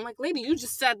here for? I'm like, lady, you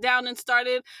just sat down and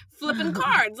started flipping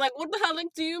cards. Like, what the hell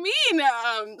like, do you mean?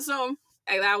 So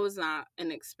that was not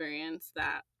an experience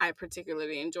that I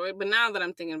particularly enjoyed. But now that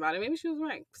I'm thinking about it, maybe she was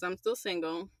right, because I'm still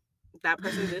single. That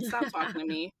person did stop talking to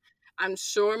me. I'm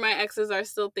sure my exes are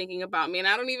still thinking about me. And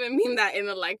I don't even mean that in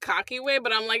a like cocky way,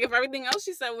 but I'm like, if everything else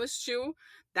she said was true,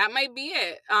 that might be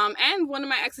it. And one of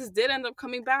my exes did end up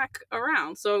coming back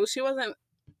around. So she wasn't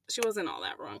all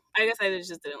that wrong. I guess I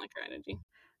just didn't like her energy.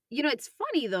 You know, it's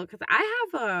funny though, because I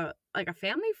have a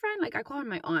family friend, like I call her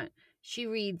my aunt. She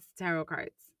reads tarot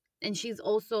cards. And she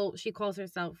calls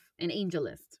herself an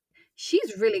angelist.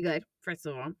 She's really good, first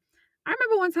of all. I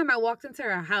remember one time I walked into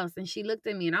her house and she looked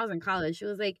at me, and I was in college. She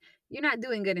was like, you're not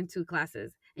doing good in 2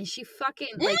 classes. And she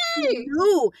fucking like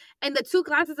knew. And the 2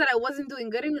 classes that I wasn't doing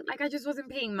good in, like I just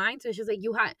wasn't paying mind to it. She was like,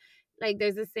 you had, like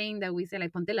there's this saying that we say,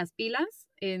 like, ponte las pilas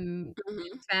in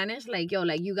Spanish, like, yo,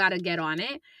 like you gotta get on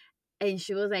it. And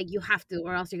she was like, you have to,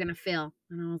 or else you're gonna fail.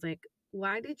 And I was like,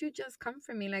 why did you just come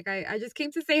for me? Like, I just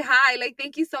came to say hi. Like,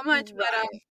 thank you so much.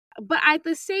 Right. But at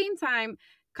the same time,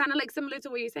 kind of like similar to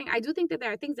what you're saying, I do think that there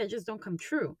are things that just don't come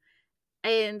true.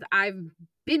 And I've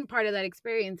been part of that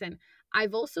experience. And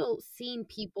I've also seen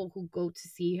people who go to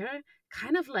see her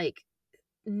kind of like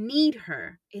need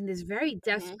her in this very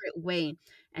desperate way.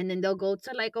 And then they'll go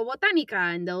to like a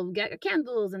botanica and they'll get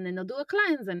candles and then they'll do a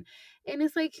cleanse. And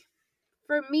it's like,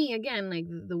 for me, again, like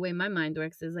the way my mind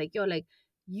works is like, yo, like,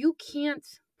 you can't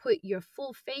put your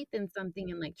full faith in something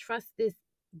and like trust this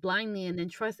blindly and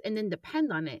then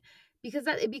depend on it, because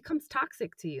that it becomes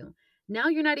toxic to you. Now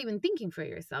you're not even thinking for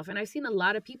yourself. And I've seen a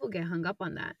lot of people get hung up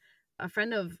on that.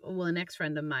 An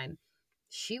ex-friend of mine,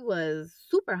 she was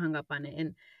super hung up on it.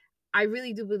 And I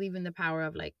really do believe in the power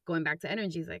of like going back to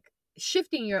energies, like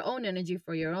shifting your own energy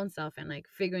for your own self and like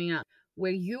figuring out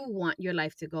where you want your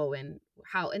life to go and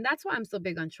how. And that's why I'm so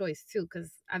big on choice too,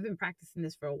 because I've been practicing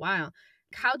this for a while.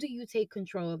 How do you take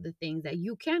control of the things that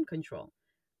you can control?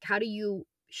 How do you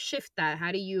shift that?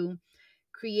 How do you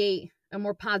create a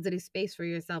more positive space for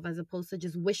yourself as opposed to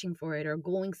just wishing for it or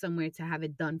going somewhere to have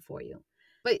it done for you?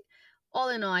 But all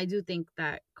in all, I do think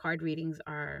that card readings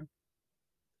are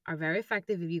very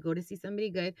effective if you go to see somebody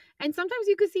good. And sometimes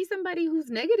you could see somebody who's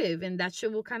negative, and that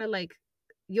shit will kind of like,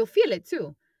 you'll feel it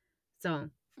too. So,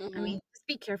 I mean, just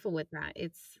be careful with that.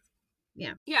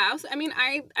 Yeah. I mean,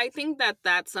 I think that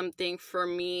that's something for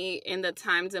me in the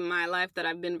times in my life that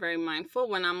I've been very mindful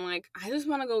when I'm like, I just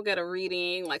want to go get a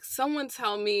reading, like someone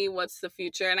tell me what's the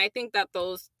future. And I think that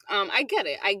those, I get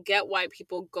it. I get why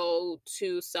people go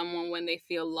to someone when they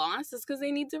feel lost. It's because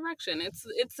they need direction.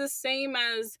 It's the same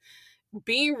as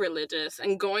being religious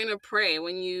and going to pray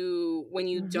when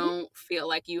you don't feel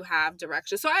like you have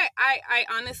direction. So I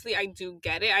honestly, I do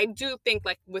get it. I do think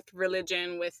like with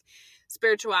religion, with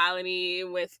spirituality,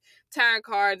 with tarot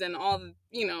cards and all,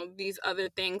 these other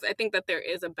things, I think that there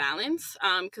is a balance,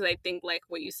 because I think like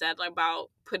what you said about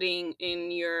putting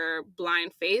in your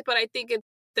blind faith, but I think it's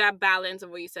that balance of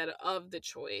what you said of the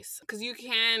choice, because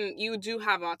you do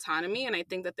have autonomy, and I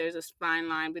think that there's a fine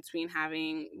line between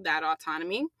having that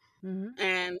autonomy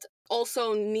and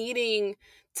also needing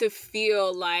to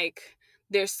feel like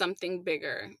there's something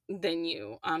bigger than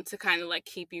you, to kind of like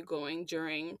keep you going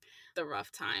during the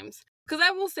rough times. Because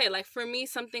I will say, like, for me,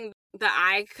 something that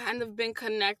I kind of been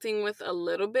connecting with a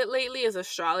little bit lately is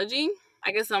astrology.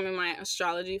 I guess I'm in my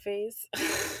astrology phase.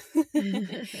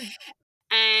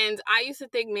 And I used to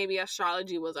think maybe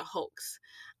astrology was a hoax.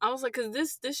 I was like, because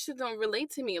this shit don't relate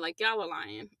to me. Like, y'all are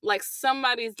lying. Like,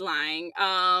 somebody's lying.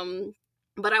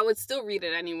 But I would still read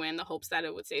it anyway in the hopes that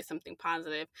it would say something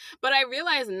positive. But I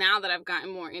realize now that I've gotten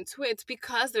more into it, it's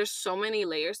because there's so many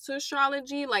layers to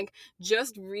astrology. Like,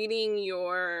 just reading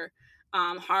your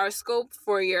horoscope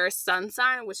for your sun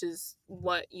sign, which is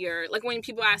what your, like, when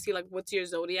people ask you, like, what's your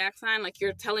zodiac sign, like,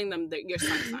 you're telling them that your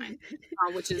sun sign,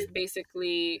 which is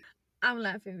basically... I'm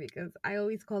laughing because I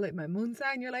always call it my moon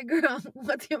sign. You're like, girl,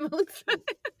 what's your moon sign?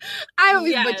 I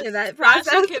always butcher that process.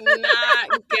 Sasha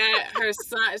cannot get her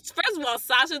sun. First of all,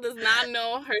 Sasha does not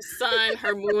know her sun,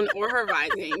 her moon, or her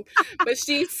rising. But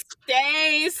she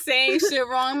stays saying shit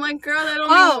wrong. I'm like, girl, that don't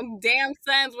make no damn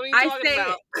sense. What are you talking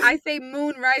about? I say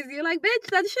moon, rising. You're like,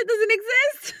 bitch, that shit doesn't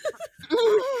exist.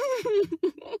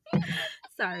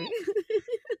 Sorry.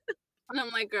 And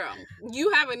I'm like, girl,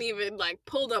 you haven't even, like,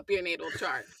 pulled up your natal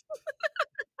chart.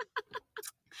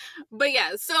 But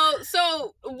yeah,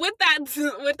 so with that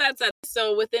said,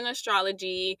 so within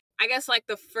astrology, I guess, like,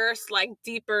 the first, like,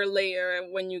 deeper layer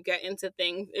when you get into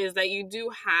things is that you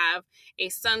do have a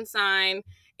sun sign,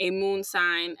 a moon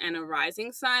sign, and a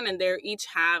rising sign, and they each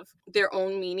have their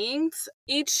own meanings.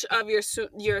 Each of your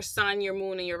sun, your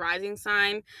moon, and your rising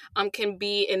sign can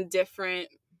be in different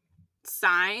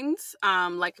signs,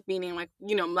 like, meaning, like,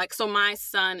 you know, like, so my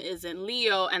sun is in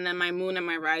Leo, and then my moon and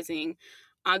my rising,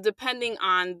 depending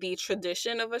on the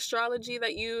tradition of astrology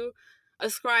that you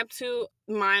ascribe to,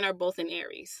 mine are both in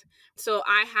Aries. So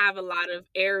I have a lot of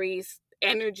Aries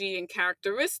energy and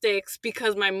characteristics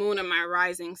because my moon and my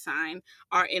rising sign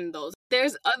are in those.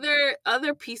 There's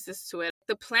other pieces to it.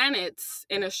 The planets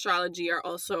in astrology are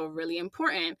also really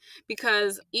important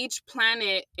because each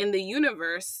planet in the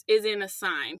universe is in a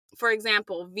sign. For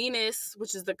example, Venus,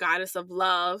 which is the goddess of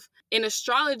love, in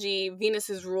astrology, Venus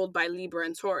is ruled by Libra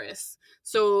and Taurus.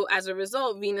 So as a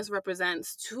result, Venus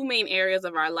represents two main areas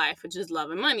of our life, which is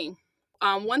love and money.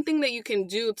 One thing that you can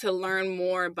do to learn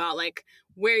more about, like,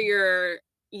 where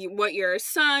what your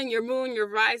sun, your moon, your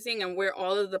rising, and where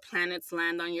all of the planets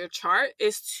land on your chart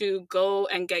is to go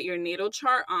and get your natal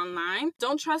chart online.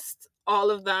 Don't trust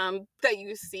all of them that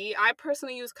you see. I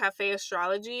personally use Cafe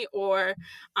Astrology, or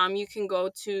you can go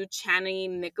to Chani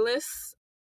Nicholas.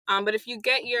 But if you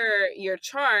get your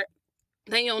chart,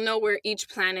 then you'll know where each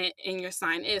planet in your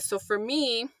sign is. So for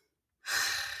me,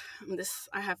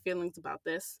 I have feelings about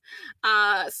this.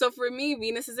 So for me,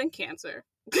 Venus is in Cancer.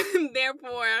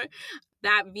 Therefore,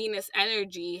 that Venus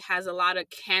energy has a lot of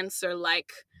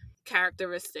Cancer-like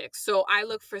characteristics. So I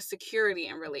look for security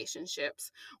in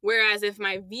relationships. Whereas if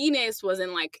my Venus was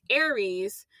in, like,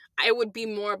 Aries, it would be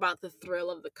more about the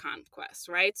thrill of the conquest,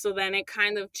 right? So then it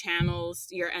kind of channels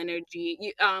your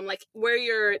energy. Like, where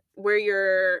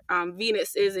your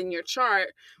Venus is in your chart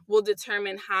will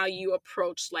determine how you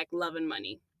approach, like, love and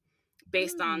money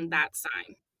based on that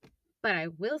sign. But I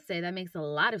will say that makes a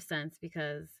lot of sense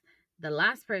because the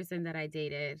last person that I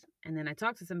dated, and then I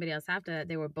talked to somebody else after that,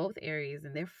 they were both Aries,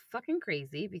 and they're fucking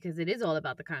crazy because it is all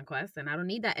about the conquest, and I don't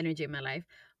need that energy in my life.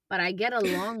 But I get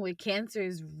along with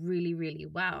Cancers really, really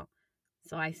well.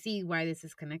 So I see why this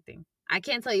is connecting. I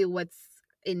can't tell you what's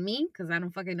in me because I don't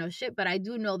fucking know shit, but I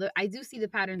do know that I do see the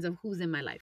patterns of who's in my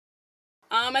life.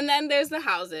 And then there's the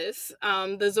houses.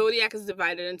 The zodiac is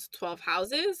divided into 12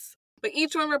 houses. But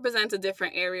each one represents a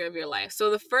different area of your life.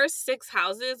 So the first 6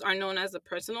 houses are known as the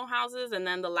personal houses, and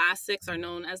then the last 6 are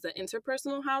known as the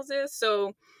interpersonal houses.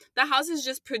 So the houses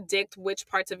just predict which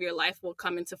parts of your life will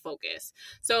come into focus.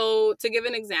 So to give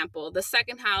an example, the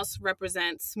second house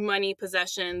represents money,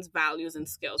 possessions, values, and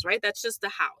skills, right? That's just the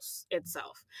house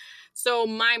itself. So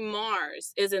my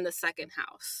Mars is in the second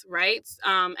house, right?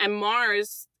 And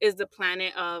Mars is the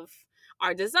planet of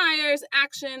our desires,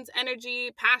 actions, energy,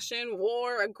 passion,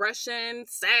 war, aggression,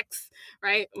 sex,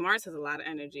 right? Mars has a lot of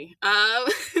energy.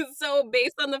 So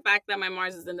based on the fact that my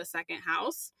Mars is in the second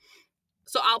house,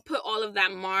 so I'll put all of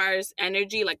that Mars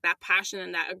energy, like that passion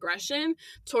and that aggression,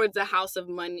 towards the house of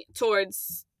money,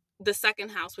 towards the second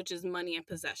house, which is money and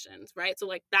possessions, right? So,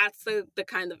 like, that's the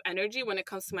kind of energy when it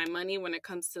comes to my money, when it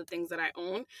comes to the things that I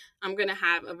own. I'm going to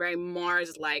have a very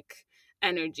Mars-like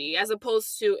energy, as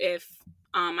opposed to if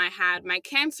I had my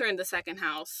Cancer in the second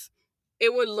house,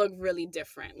 it would look really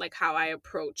different, like how I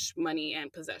approach money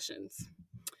and possessions.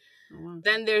 Oh, wow.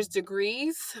 Then there's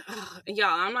degrees.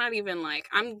 Y'all, I'm not even like,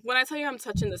 when I tell you I'm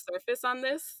touching the surface on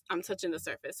this, I'm touching the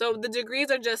surface. So the degrees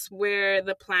are just where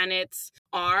the planets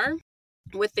are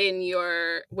within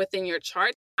your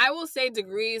chart. I will say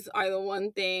degrees are the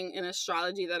one thing in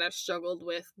astrology that I've struggled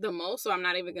with the most, so I'm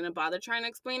not even going to bother trying to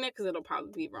explain it because it'll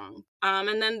probably be wrong.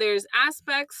 And then there's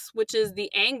aspects, which is the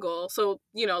angle. So,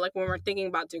 like when we're thinking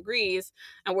about degrees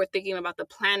and we're thinking about the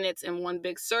planets in one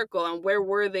big circle and where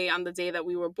were they on the day that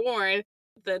we were born,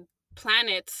 the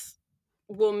planets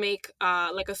will make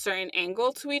like a certain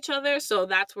angle to each other. So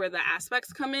that's where the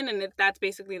aspects come in, and that's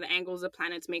basically the angles the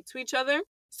planets make to each other.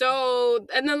 So,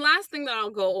 and the last thing that I'll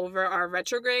go over are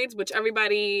retrogrades, which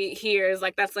everybody hears,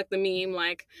 like, that's like the meme,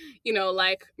 like,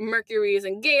 like Mercury's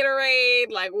in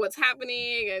Gatorade, like what's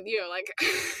happening, and, like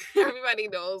everybody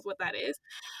knows what that is.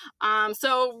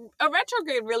 So a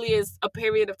retrograde really is a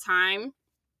period of time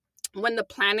when the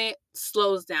planet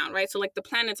slows down, right? So like the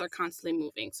planets are constantly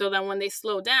moving. So then when they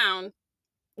slow down,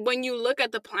 when you look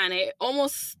at the planet, it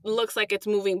almost looks like it's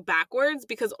moving backwards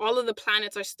because all of the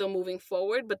planets are still moving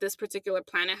forward, but this particular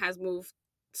planet has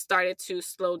started to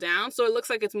slow down. So it looks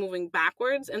like it's moving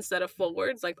backwards instead of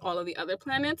forwards, like all of the other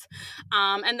planets.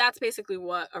 And that's basically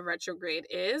what a retrograde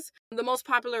is. The most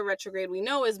popular retrograde we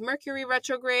know is Mercury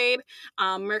retrograde.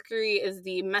 Mercury is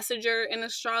the messenger in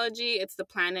astrology. It's the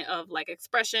planet of like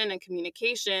expression and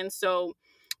communication. So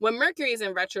when Mercury is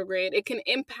in retrograde, it can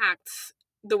impact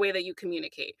the way that you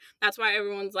communicate. That's why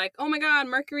everyone's like, oh my God,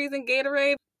 Mercury's in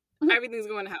Gatorade. Everything's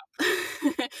going to hell.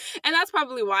 And that's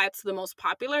probably why it's the most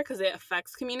popular, because it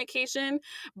affects communication.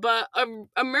 But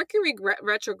a Mercury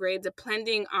retrograde,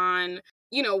 depending on,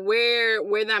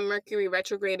 where that Mercury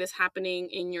retrograde is happening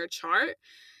in your chart,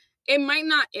 it might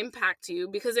not impact you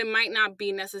because it might not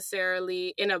be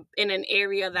necessarily in an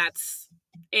area that's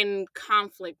in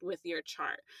conflict with your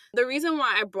chart. The reason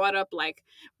why I brought up like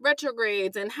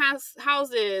retrogrades and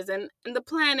houses and the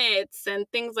planets and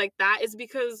things like that is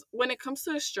because when it comes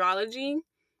to astrology,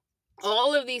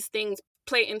 all of these things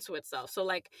play into itself. So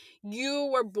like you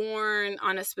were born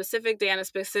on a specific day and a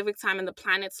specific time and the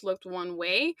planets looked one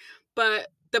way, but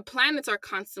the planets are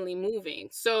constantly moving.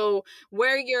 So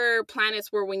where your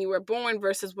planets were when you were born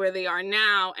versus where they are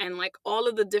now, and like all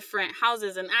of the different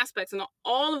houses and aspects and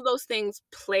all of those things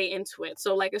play into it.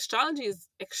 So like astrology is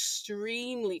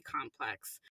extremely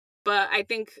complex. But I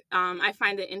think I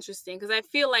find it interesting because I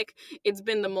feel like it's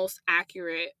been the most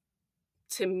accurate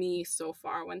to me so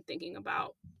far when thinking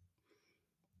about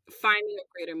finding a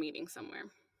greater meaning somewhere.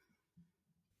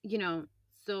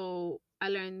 So I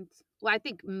learned, well, I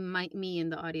think me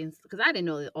and the audience, because I didn't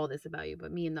know all this about you,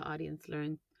 but me and the audience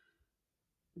learned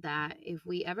that if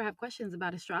we ever have questions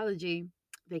about astrology,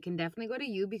 they can definitely go to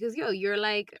you because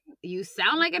you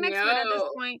sound like an expert at this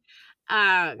point.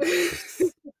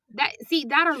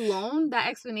 That alone, that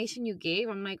explanation you gave,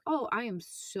 I'm like, oh, I am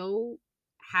so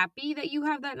happy that you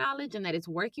have that knowledge and that it's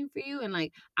working for you. And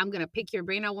like, I'm gonna pick your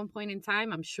brain at one point in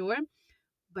time, I'm sure.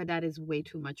 But that is way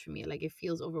too much for me. Like it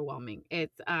feels overwhelming.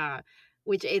 It's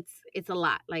which it's a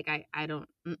lot. Like I don't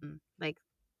like,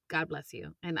 God bless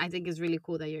you. And I think it's really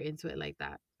cool that you're into it like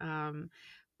that.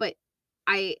 But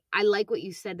I like what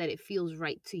you said, that it feels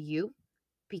right to you,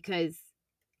 because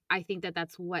I think that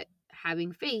that's what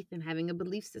having faith and having a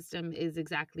belief system is,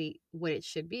 exactly what it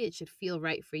should be. It should feel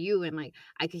right for you. And like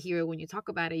I could hear it when you talk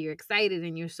about it, you're excited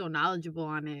and you're so knowledgeable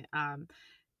on it.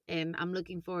 And I'm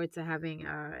looking forward to having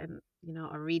a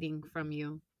reading from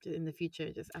you in the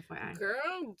future, just FYI.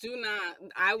 Girl, do not.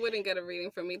 I wouldn't get a reading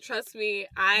from me. Trust me.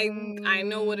 I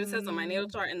know what it says on my natal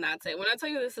chart, and that's it. When I tell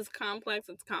you this is complex,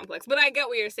 it's complex. But I get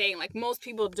what you're saying. Like most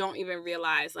people don't even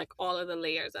realize like all of the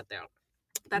layers that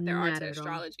there are to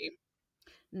astrology.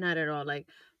 Not at all. Like,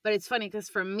 but it's funny because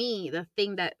for me, the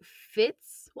thing that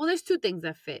fits, well, there's two things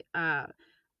that fit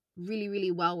really,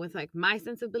 really well with like my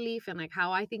sense of belief and like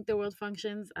how I think the world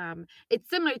functions. It's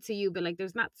similar to you, but like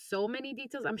there's not so many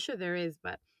details. I'm sure there is,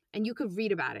 but and you could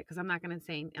read about it because I'm not gonna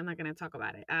talk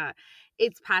about it.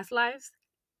 It's past lives.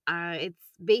 It's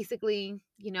basically,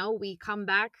 we come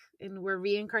back and we're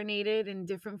reincarnated in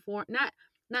different form. Not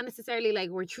necessarily like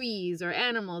we're trees or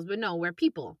animals, but no, we're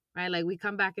people, right? Like we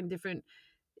come back in different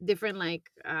like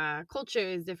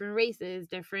cultures, different races,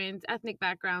 different ethnic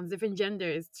backgrounds, different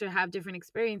genders, to have different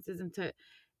experiences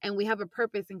and we have a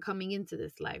purpose in coming into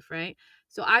this life, right?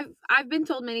 So I've been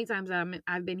told many times that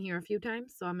I've been here a few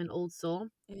times, so I'm an old soul,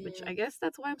 which I guess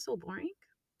that's why I'm so boring.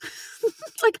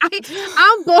 Like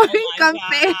I'm boring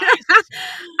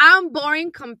I'm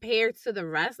boring compared to the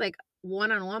rest. Like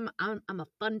one-on-one, I'm a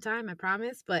fun time, I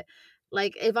promise, but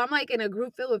like if I'm like in a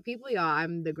group filled with people, y'all,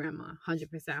 I'm the grandma, 100%.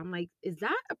 I'm like, is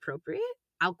that appropriate?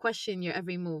 I'll question your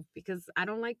every move because I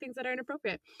don't like things that are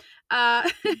inappropriate.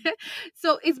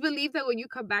 So it's believed that when you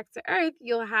come back to Earth,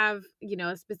 you'll have,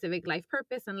 a specific life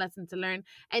purpose and lesson to learn.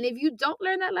 And if you don't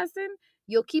learn that lesson,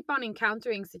 you'll keep on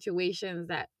encountering situations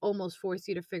that almost force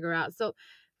you to figure out. So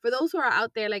for those who are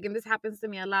out there, like, and this happens to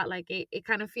me a lot, like it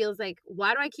kind of feels like,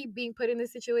 why do I keep being put in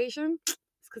this situation? It's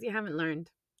because you haven't learned.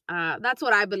 That's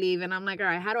what I believe. And I'm like, all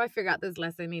right, how do I figure out this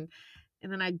lesson? I mean,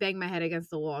 and then I bang my head against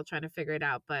the wall trying to figure it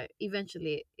out. But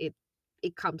eventually it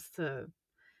comes to,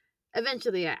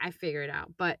 eventually I figure it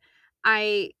out. But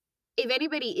if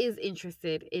anybody is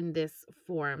interested in this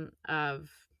form of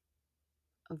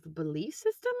belief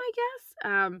system, I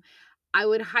guess, I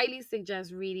would highly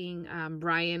suggest reading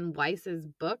Brian Weiss's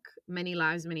book, Many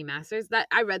Lives, Many Masters. That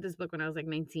I read this book when I was like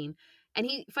 19. And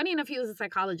funny enough, he was a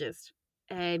psychologist,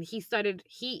 and he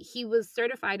was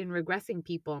certified in regressing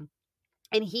people.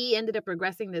 And he ended up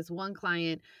regressing this one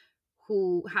client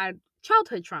who had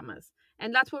childhood traumas.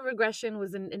 And that's what regression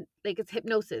was in, like, it's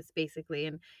hypnosis basically.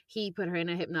 And he put her in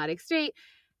a hypnotic state.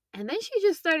 And then she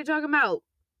just started talking about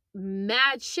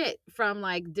mad shit from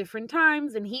like different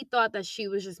times. And he thought that she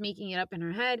was just making it up in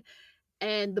her head.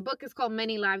 And the book is called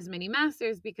Many Lives, Many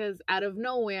Masters, because out of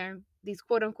nowhere, these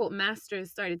quote unquote masters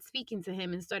started speaking to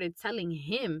him and started telling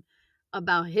him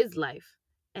about his life.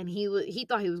 And he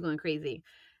thought he was going crazy.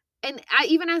 And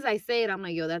even as I say it, I'm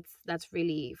like, yo, that's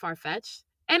really far-fetched.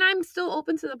 And I'm still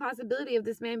open to the possibility of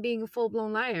this man being a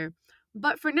full-blown liar.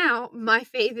 But for now, my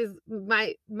faith is,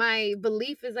 my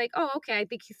belief is like, oh, okay, I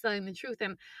think he's telling the truth.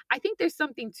 And I think there's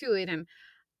something to it. And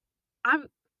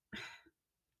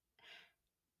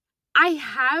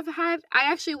I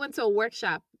actually went to a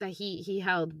workshop that he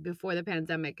held before the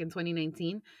pandemic in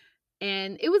 2019.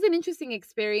 And it was an interesting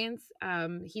experience.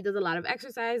 He does a lot of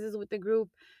exercises with the group.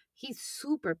 He's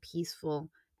super peaceful,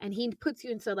 and he puts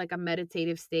you into like a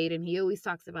meditative state. And he always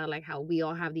talks about like how we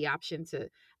all have the option to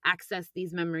access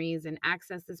these memories and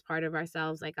access this part of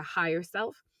ourselves, like a higher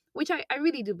self, which I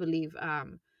really do believe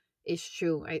is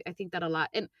true. I think that a lot.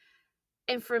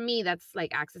 And for me, that's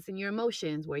like accessing your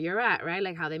emotions, where you're at, right?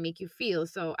 Like how they make you feel.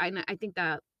 So I think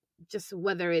that just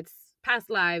whether it's past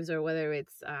lives or whether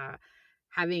it's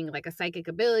having like a psychic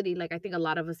ability, like I think a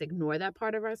lot of us ignore that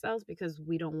part of ourselves because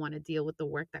we don't want to deal with the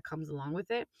work that comes along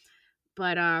with it.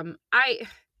 But I'm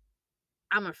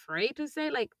afraid to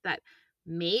say like that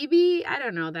maybe, I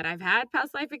don't know, that I've had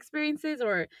past life experiences,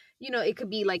 or it could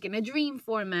be like in a dream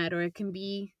format, or it can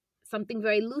be something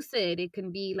very lucid. It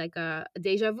can be like a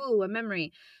deja vu, a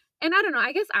memory. And I don't know,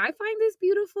 I guess I find this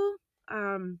beautiful.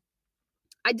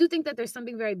 I do think that there's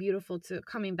something very beautiful to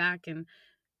coming back and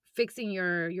fixing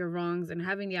your wrongs and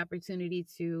having the opportunity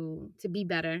to be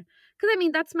better. Because I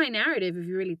mean, that's my narrative. If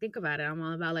you really think about it, I'm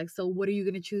all about like, so what are you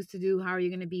going to choose to do? How are you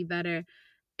going to be better?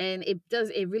 And it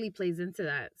really plays into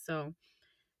that. So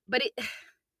but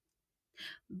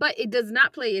it does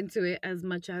not play into it as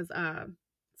much as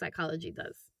psychology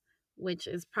does, which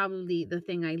is probably the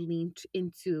thing I lean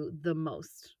into the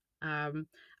most. I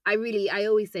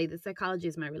always say that psychology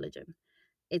is my religion.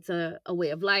 It's a way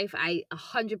of life. I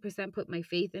 100% put my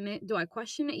faith in it. Do I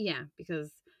question it? Yeah,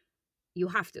 because you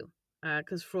have to.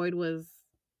 Because Freud was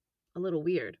a little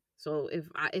weird. So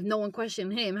if no one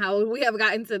questioned him, how would we have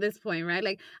gotten to this point, right?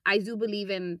 Like I do believe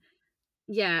in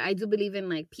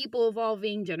like people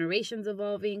evolving, generations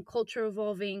evolving, culture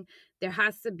evolving. There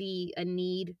has to be a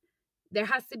need. There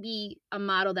has to be a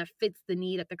model that fits the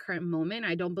need at the current moment.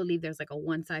 I don't believe there's like a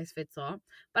one size fits all.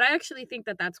 But I actually think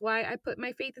that that's why I put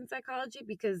my faith in psychology,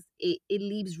 because it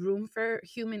leaves room for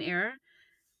human error,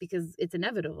 because it's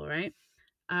inevitable, right?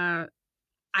 I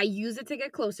use it to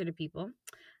get closer to people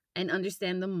and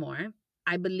understand them more.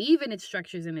 I believe in its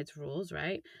structures and its rules,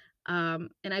 right? And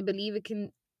I believe it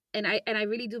can, and I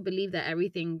really do believe that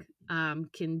everything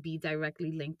can be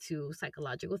directly linked to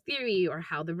psychological theory or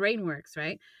how the brain works,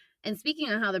 right? And speaking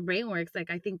of how the brain works,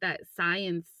 like I think that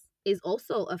science is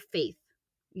also a faith,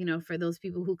 for those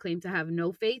people who claim to have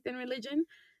no faith in religion.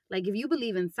 Like if you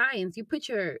believe in science, you put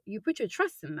your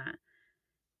trust in that.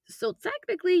 So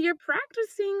technically you're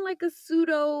practicing like a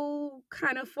pseudo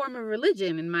kind of form of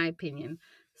religion, in my opinion.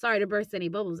 Sorry to burst any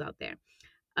bubbles out there.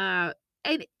 And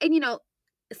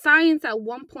science at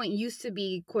one point used to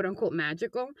be quote unquote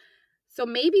magical. So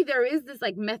maybe there is this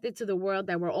like method to the world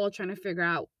that we're all trying to figure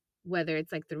out, whether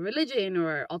it's like the religion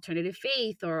or alternative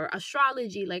faith or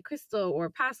astrology like Crystal, or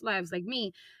past lives like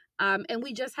me. And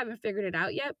we just haven't figured it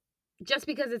out yet. Just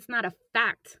because it's not a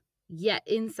fact yet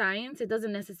in science, it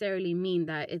doesn't necessarily mean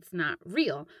that it's not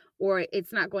real or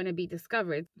it's not going to be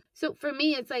discovered. So for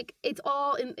me, it's like it's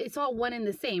all one and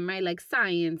the same, right? Like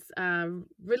science,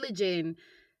 religion,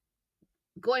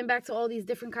 going back to all these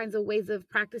different kinds of ways of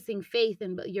practicing faith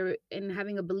and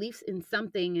having a belief in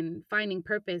something and finding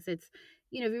purpose. It's,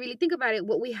 if you really think about it,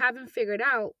 what we haven't figured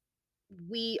out,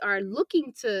 we are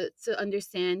looking to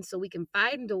understand so we can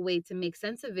find a way to make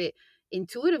sense of it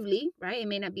intuitively, right? It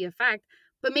may not be a fact,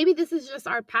 but maybe this is just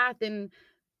our path in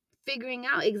figuring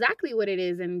out exactly what it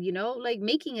is and, like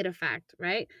making it a fact,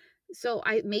 right? So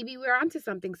maybe we're onto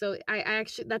something. So I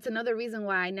actually, that's another reason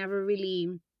why I never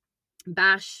really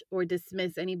bash or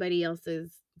dismiss anybody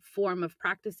else's form of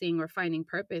practicing or finding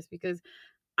purpose, because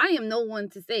I am no one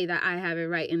to say that I have it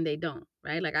right and they don't,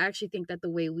 right? Like, I actually think that the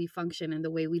way we function and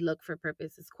the way we look for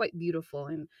purpose is quite beautiful,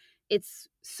 and it's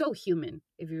so human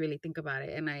if you really think about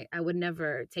it. And I would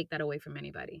never take that away from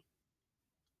anybody.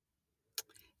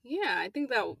 Yeah, I think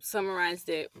that summarized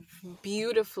it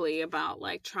beautifully about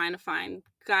like trying to find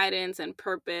guidance and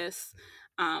purpose,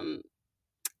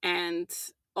 and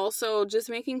also just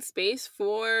making space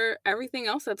for everything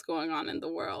else that's going on in the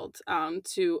world,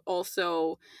 to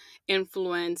also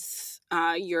influence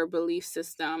your belief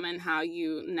system and how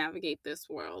you navigate this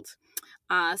world.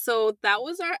 So that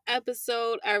was our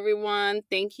episode, everyone.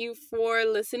 Thank you for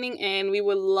listening in. We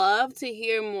would love to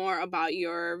hear more about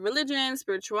your religion,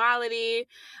 spirituality.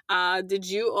 Did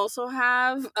you also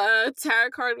have a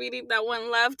tarot card reading that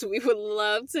one left? We would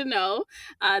love to know.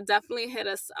 Definitely hit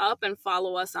us up and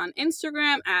follow us on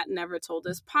Instagram at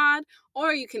NeverToldUsPod,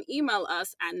 or you can email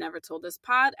us at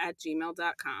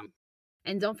nevertolduspod@gmail.com.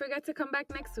 And don't forget to come back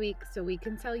next week so we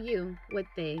can tell you what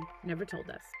they never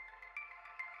told us.